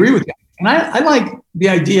difference. I agree with that. And I like the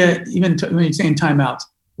idea, even when you're saying timeouts,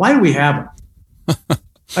 why do we have them?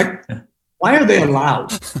 Why are they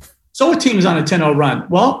allowed? So a team is on a 10-0 run.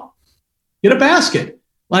 Well, get a basket.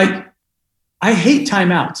 I hate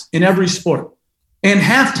timeouts in every sport. And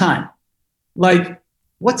halftime,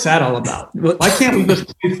 what's that all about? Why can't we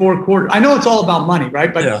just play 4 quarters? I know it's all about money,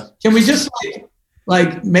 right? But Can we just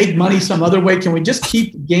make money some other way? Can we just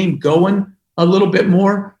keep the game going a little bit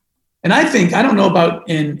more? And I don't know about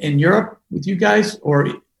in Europe with you guys or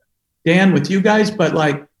Dan with you guys, but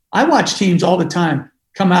I watch teams all the time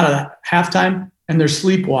come out of halftime and they're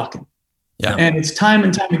sleepwalking. Yeah. And it's time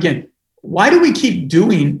and time again. Why do we keep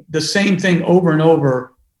doing the same thing over and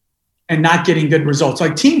over and not getting good results?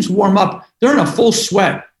 Teams warm up, they're in a full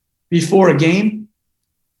sweat before a game.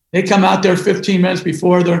 They come out there 15 minutes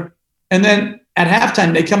before and then at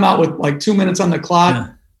halftime, they come out with 2 minutes on the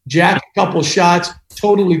clock, jack a couple shots,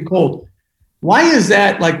 totally cold. Why is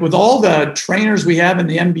that? With all the trainers we have in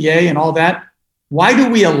the NBA and all that, why do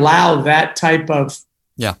we allow that type of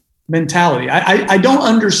mentality? I don't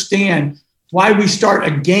understand why we start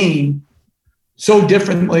a game so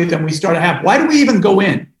differently than we start a half. Why do we even go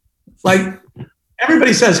in?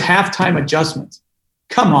 Everybody says halftime adjustments.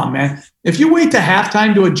 Come on, man. If you wait to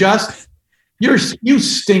halftime to adjust, you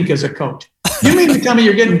stink as a coach. You mean to tell me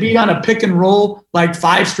you're getting beat on a pick and roll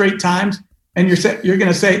 5 straight times, and you're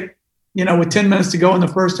going to say, with 10 minutes to go in the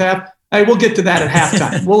first half, hey, we'll get to that at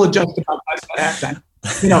halftime. We'll adjust about that at halftime.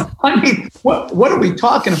 What are we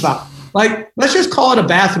talking about? Let's just call it a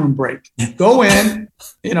bathroom break. Go in,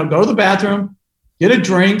 go to the bathroom, get a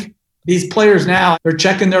drink. These players now, they're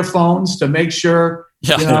checking their phones to make sure,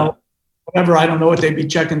 whatever, I don't know what they'd be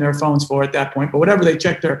checking their phones for at that point, but whatever they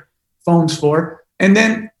check their phones for. And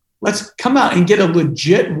then let's come out and get a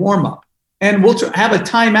legit warm up. And we'll have a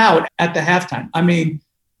timeout at the halftime. I mean,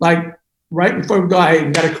 right before we go, hey,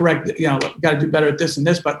 we got to correct, got to do better at this and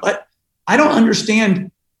this. But I don't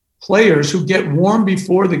understand players who get warm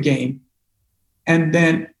before the game and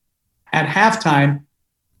then at halftime,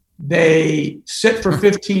 they sit for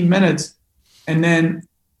 15 minutes and then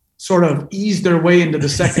sort of ease their way into the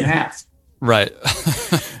second half. Right.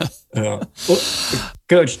 Well,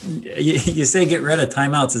 Coach, you say get rid of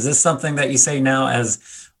timeouts. Is this something that you say now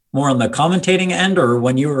as more on the commentating end, or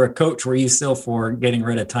when you were a coach, were you still for getting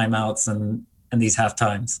rid of timeouts and these half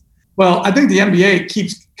times? Well, I think the NBA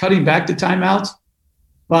keeps cutting back to timeouts,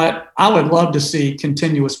 but I would love to see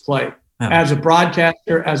continuous play as a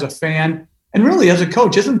broadcaster, as a fan, and really as a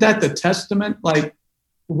coach. Isn't that the testament?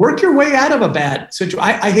 Work your way out of a bad situation.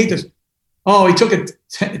 I hate this. Oh, he took a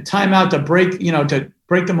timeout to break, to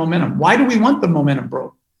break the momentum. Why do we want the momentum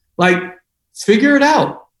broke? Figure it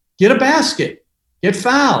out. Get a basket. Get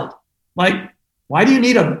fouled. Why do you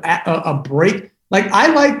need a break? I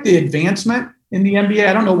like the advancement in the NBA.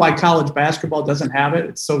 I don't know why college basketball doesn't have it.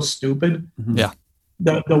 It's so stupid. Yeah.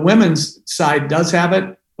 The women's side does have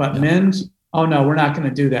it, but men's, oh no, we're not going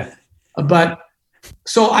to do that. But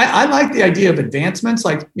so I like the idea of advancements.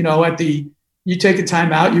 You take a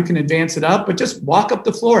timeout, you can advance it up, but just walk up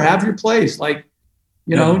the floor, have your plays.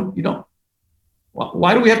 You don't.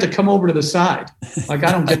 Why do we have to come over to the side? I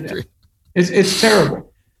don't get that. It's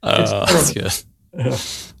terrible. That's good.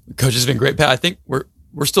 Coach, has been great, Pat. I think we're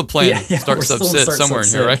still playing start sub sit somewhere in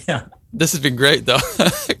here, right? Yeah. This has been great, though,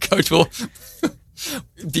 Coach.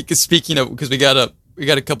 Because we got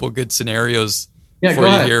a couple of good scenarios for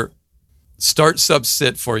you here. Start sub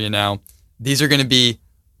sit for you now. These are going to be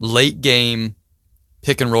late game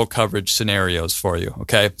pick and roll coverage scenarios for you.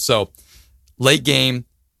 Okay. So late game,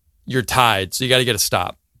 you're tied. So you got to get a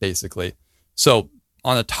stop, basically. So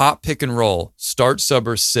on the top pick and roll, start, sub,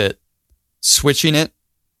 or sit, switching it,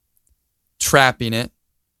 trapping it,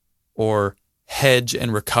 or hedge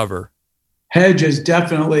and recover. Hedge is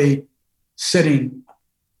definitely sitting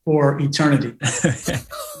for eternity.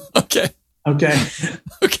 Okay. Okay.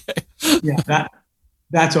 Okay. Yeah,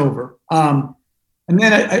 that's over. And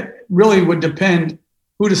then it really would depend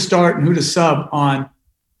who to start and who to sub on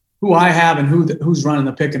who I have and who's running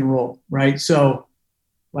the pick and roll, right? So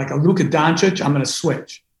like a Luka Doncic, I'm going to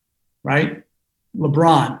switch, right?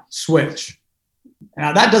 LeBron, switch.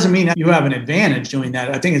 Now, that doesn't mean that you have an advantage doing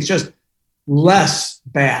that. I think it's just less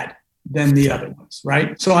bad than the other ones,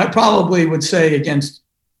 right? So I probably would say against,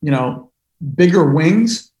 bigger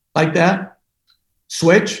wings like that,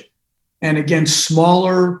 switch. And against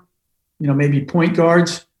smaller, maybe point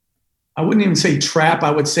guards, I wouldn't even say trap.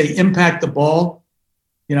 I would say impact the ball,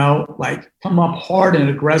 like come up hard and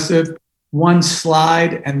aggressive, one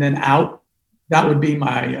slide and then out. That would be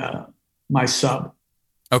my sub.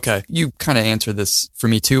 Okay. You kind of answered this for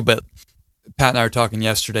me too, but Pat and I were talking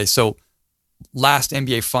yesterday. So last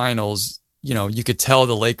NBA Finals, you could tell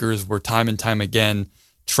the Lakers were time and time again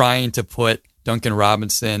trying to put Duncan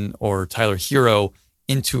Robinson or Tyler Hero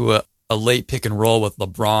into a late pick and roll with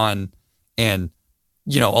LeBron. And,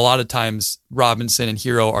 a lot of times Robinson and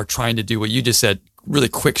Hero are trying to do what you just said, really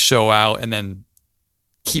quick show out and then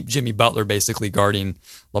keep Jimmy Butler basically guarding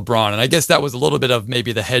LeBron. And I guess that was a little bit of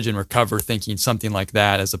maybe the hedge and recover thinking, something like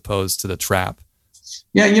that, as opposed to the trap.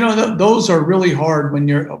 Yeah, those are really hard when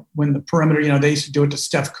the perimeter, they used to do it to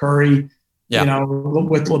Steph Curry,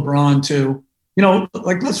 with LeBron too.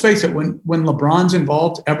 Like let's face it, when LeBron's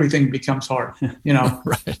involved, everything becomes hard.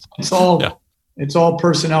 Right. It's all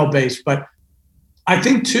personnel based. But I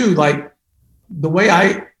think too, like the way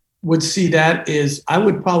I would see that is I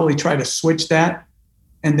would probably try to switch that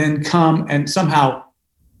and then come and somehow,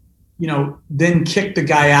 then kick the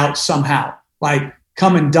guy out somehow, like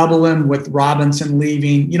come and double him with Robinson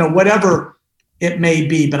leaving, whatever it may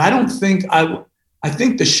be. But I don't think I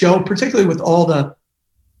think the show, particularly with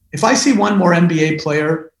if I see one more NBA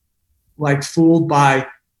player like fooled by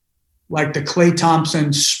like the Klay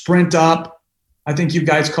Thompson sprint up, I think you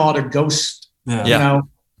guys call it a ghost,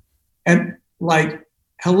 and like,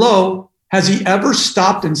 hello, has he ever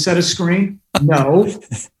stopped and set a screen? No.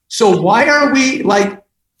 So why are we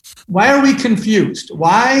confused?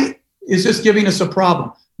 Why is this giving us a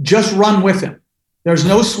problem? Just run with him. There's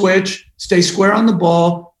no switch, stay square on the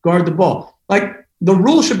ball, guard the ball. Like the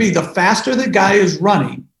rule should be the faster the guy is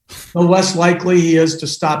running, the less likely he is to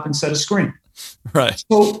stop and set a screen. Right.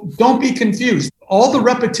 So don't be confused. All the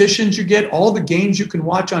repetitions you get, all the games you can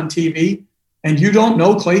watch on TV, and you don't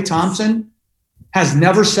know Klay Thompson has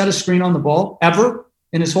never set a screen on the ball ever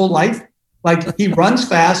in his whole life. Like he runs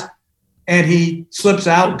fast and he slips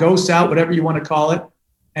out, ghosts out, whatever you want to call it.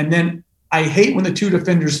 And then I hate when the two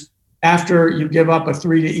defenders, after you give up a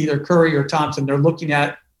three to either Curry or Thompson, they're looking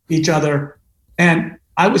at each other. And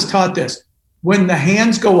I was taught this. When the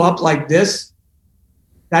hands go up like this,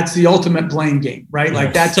 that's the ultimate blame game, right?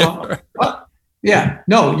 Like that's all. Yeah,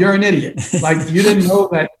 no, you're an idiot. Like you didn't know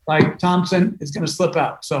that like Thompson is going to slip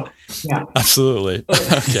out. So yeah, absolutely.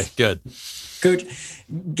 Okay, good. Coach,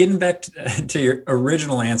 getting back to your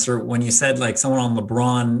original answer, when you said like someone on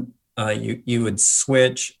LeBron, you would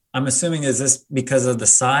switch. I'm assuming, is this because of the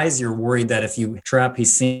size? You're worried that if you trap,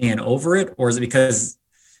 he's seeing over it, or is it because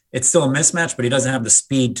it's still a mismatch, but he doesn't have the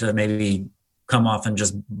speed to maybe come off and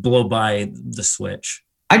just blow by the switch?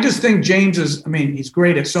 I just think James he's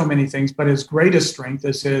great at so many things, but his greatest strength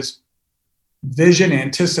is his vision,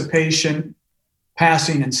 anticipation,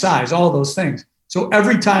 passing, and size, all those things. So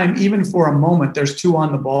every time, even for a moment, there's two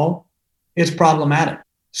on the ball, it's problematic.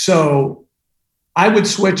 So I would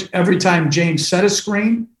switch every time James set a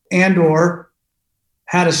screen and or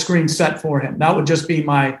had a screen set for him. That would just be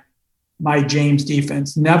my James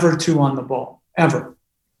defense. Never two on the ball, ever.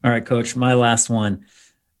 All right, Coach, my last one.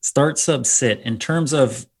 Start, sub, sit. In terms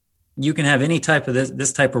of, you can have any type of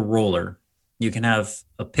this type of roller. You can have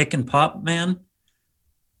a pick and pop man,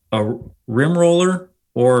 a rim roller,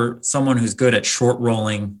 or someone who's good at short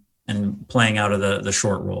rolling and playing out of the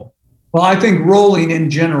short roll. Well, I think rolling in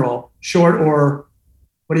general, short or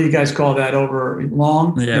what do you guys call that, over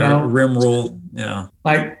long? Yeah, rim roll. Yeah.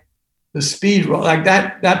 Like the speed roll, like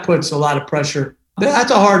that puts a lot of pressure. That's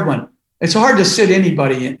a hard one. It's hard to sit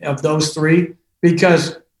anybody of those three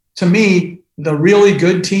because to me, the really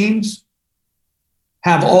good teams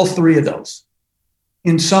have all three of those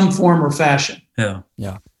in some form or fashion. Yeah.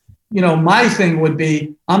 Yeah. my thing would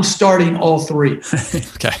be I'm starting all three.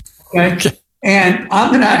 Okay. And I'm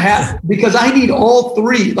going to have, because I need all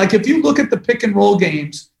three. Like if you look at the pick and roll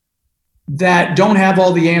games that don't have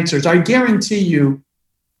all the answers, I guarantee you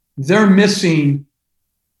they're missing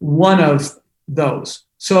one of those.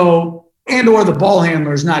 So, and or the ball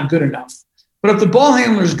handler is not good enough. But if the ball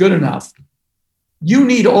handler is good enough, you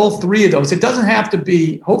need all three of those. It doesn't have to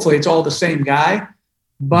be, hopefully it's all the same guy,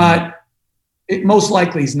 but it most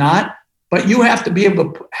likely is not. But you have to be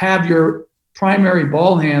able to have your primary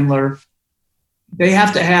ball handler, they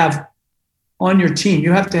have to have on your team,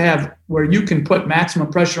 you have to have where you can put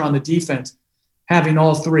maximum pressure on the defense, having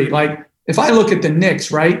all three. Like if I look at the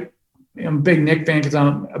Knicks, right? I'm a big Knicks fan because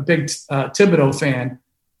I'm a big Thibodeau fan.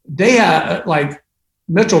 They have like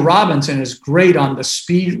Mitchell Robinson is great on the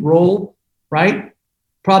speed roll, right?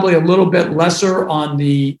 Probably a little bit lesser on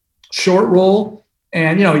the short roll.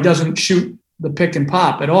 And, he doesn't shoot the pick and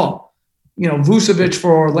pop at all. Vucevic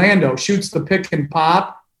for Orlando shoots the pick and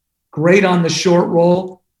pop, great on the short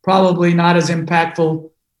roll, probably not as impactful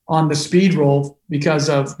on the speed roll because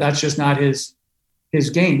of that's just not his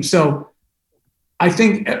game. So I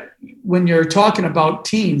think when you're talking about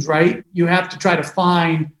teams, right, you have to try to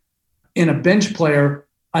find in a bench player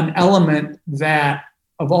an element that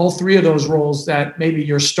of all three of those roles that maybe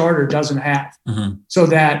your starter doesn't have. So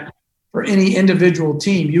that for any individual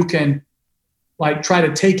team, you can like try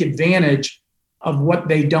to take advantage of what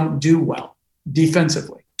they don't do well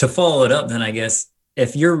defensively. To follow it up, then I guess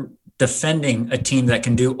if you're defending a team that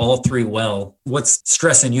can do all three well, what's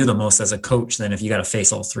stressing you the most as a coach then if you got to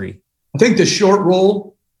face all three? I think the short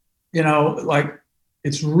roll, like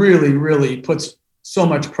it's really, really puts so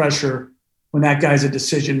much pressure when that guy's a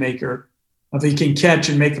decision maker. If he can catch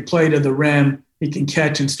and make a play to the rim, he can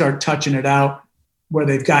catch and start touching it out where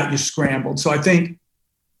they've got you scrambled. So I think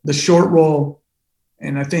the short roll,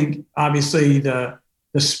 and I think obviously the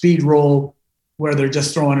speed roll where they're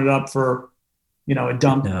just throwing it up for, a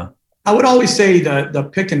dunk. Yeah. I would always say the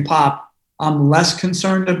pick and pop I'm less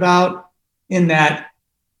concerned about, in that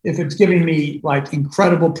if it's giving me like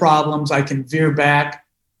incredible problems, I can veer back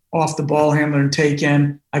off the ball handler and take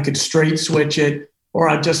in. I could straight switch it, or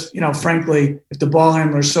I just, frankly, if the ball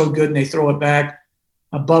handler is so good and they throw it back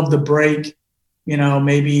above the break,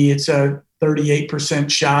 maybe it's a 38%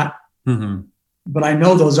 shot. But I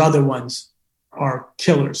know those other ones are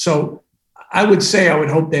killers. So I would say I would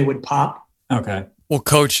hope they would pop. Okay. Well,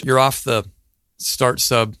 Coach, you're off the start,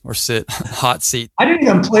 sub, or sit hot seat. I didn't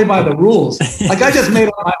even play by the rules. Like I just made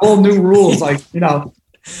up my whole new rules. Like, disregarding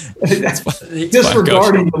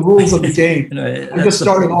the rules of the game. I'm just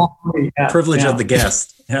starting all three. Privilege of the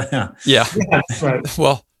guest. Yeah. That's right.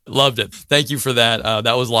 Well, loved it. Thank you for that.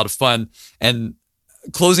 That was a lot of fun. And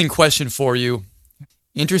closing question for you.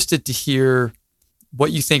 Interested to hear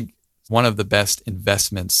what you think one of the best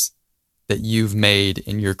investments that you've made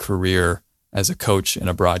in your career as a coach and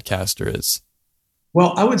a broadcaster is.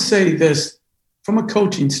 Well, I would say this from a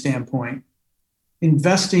coaching standpoint,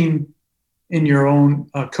 investing in your own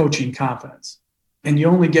coaching confidence. And you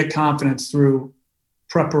only get confidence through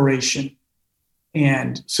preparation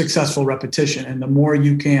and successful repetition. And the more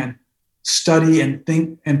you can study and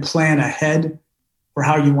think and plan ahead for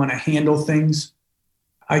how you want to handle things,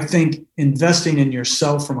 I think investing in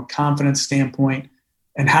yourself from a confidence standpoint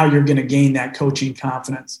and how you're going to gain that coaching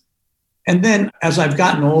confidence. And then as I've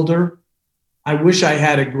gotten older, I wish I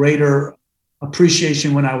had a greater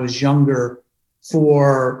appreciation when I was younger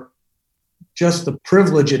for just the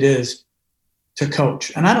privilege it is to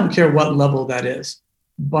coach. And I don't care what level that is,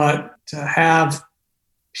 but to have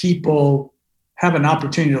people have an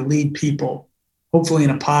opportunity to lead people, hopefully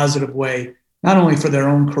in a positive way, not only for their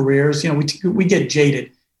own careers. We get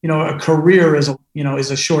jaded. A career is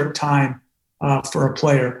a short time for a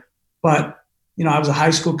player. But, I was a high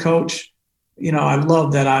school coach. I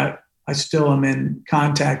love that I still am in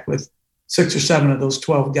contact with 6 or 7 of those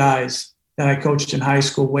 12 guys that I coached in high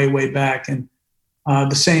school way, way back. And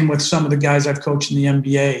the same with some of the guys I've coached in the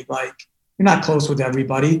NBA. Like, you're not close with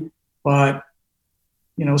everybody, but,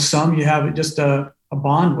 some you have just a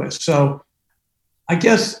bond with. So I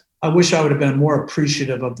guess I wish I would have been more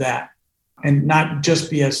appreciative of that and not just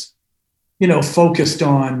be as, focused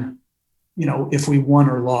on, if we won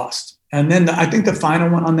or lost. And then I think the final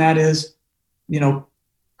one on that is,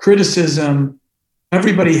 criticism.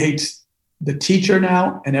 Everybody hates the teacher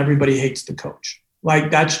now and everybody hates the coach. Like,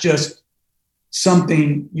 that's just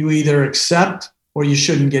something you either accept or you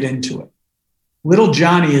shouldn't get into it. Little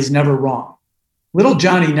Johnny is never wrong. Little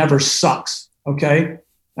Johnny never sucks. Okay.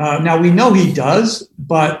 Now we know he does,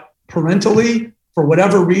 but parentally, for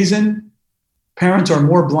whatever reason, parents are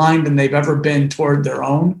more blind than they've ever been toward their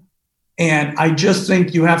own. And I just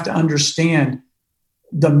think you have to understand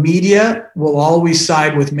the media will always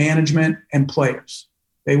side with management and players.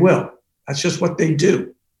 They will. That's just what they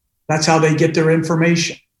do. That's how they get their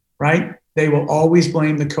information, right? They will always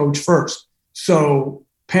blame the coach first. So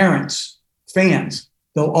parents, fans,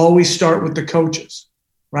 they'll always start with the coaches,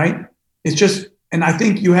 right? It's just, and I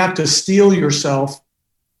think you have to steel yourself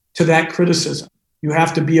to that criticism. You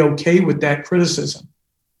have to be okay with that criticism.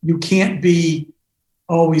 You can't be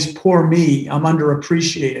always poor me, I'm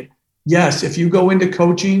underappreciated. Yes, if you go into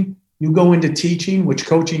coaching, you go into teaching, which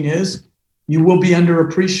coaching is, you will be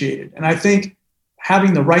underappreciated. And I think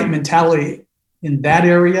having the right mentality in that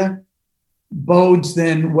area bodes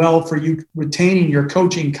then well for you retaining your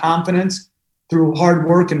coaching confidence through hard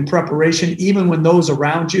work and preparation, even when those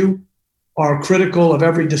around you are critical of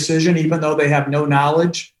every decision, even though they have no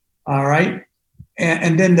knowledge. All right.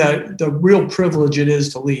 And then the real privilege it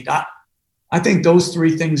is to lead. I think those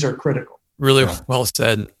three things are critical. Really well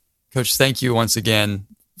said. Coach, thank you once again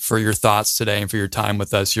for your thoughts today and for your time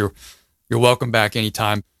with us. You're welcome back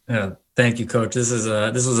anytime. Yeah, thank you, Coach. This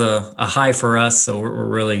was a high for us, so we're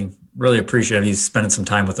really appreciative you spending some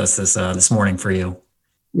time with us this morning for you.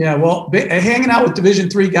 Yeah, well, hanging out with Division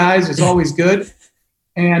III guys is always good,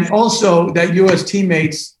 and also that you as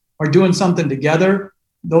teammates are doing something together.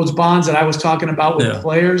 Those bonds that I was talking about with the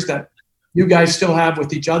players that you guys still have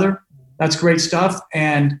with each other, that's great stuff.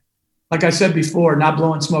 And like I said before, not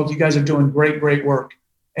blowing smoke, you guys are doing great work.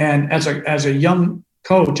 And as a young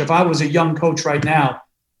coach, if I was a young coach right now,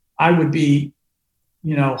 I would be,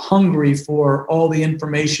 hungry for all the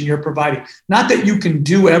information you're providing. Not that you can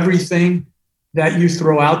do everything that you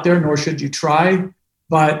throw out there, nor should you try,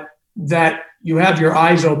 but that you have your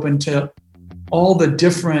eyes open to all the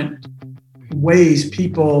different ways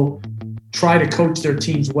people try to coach their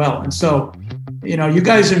teams well. And so, you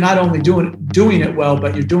guys are not only doing it well,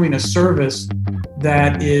 but you're doing a service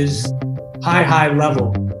that is high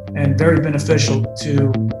level and very beneficial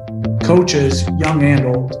to coaches, young and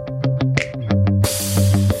old.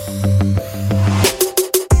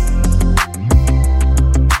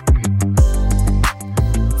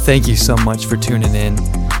 Thank you so much for tuning in.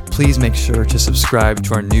 Please make sure to subscribe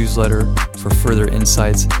to our newsletter for further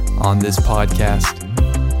insights on this podcast.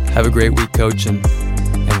 Have a great week, Coach, and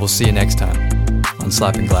we'll see you next time on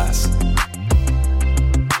Slapping Glass.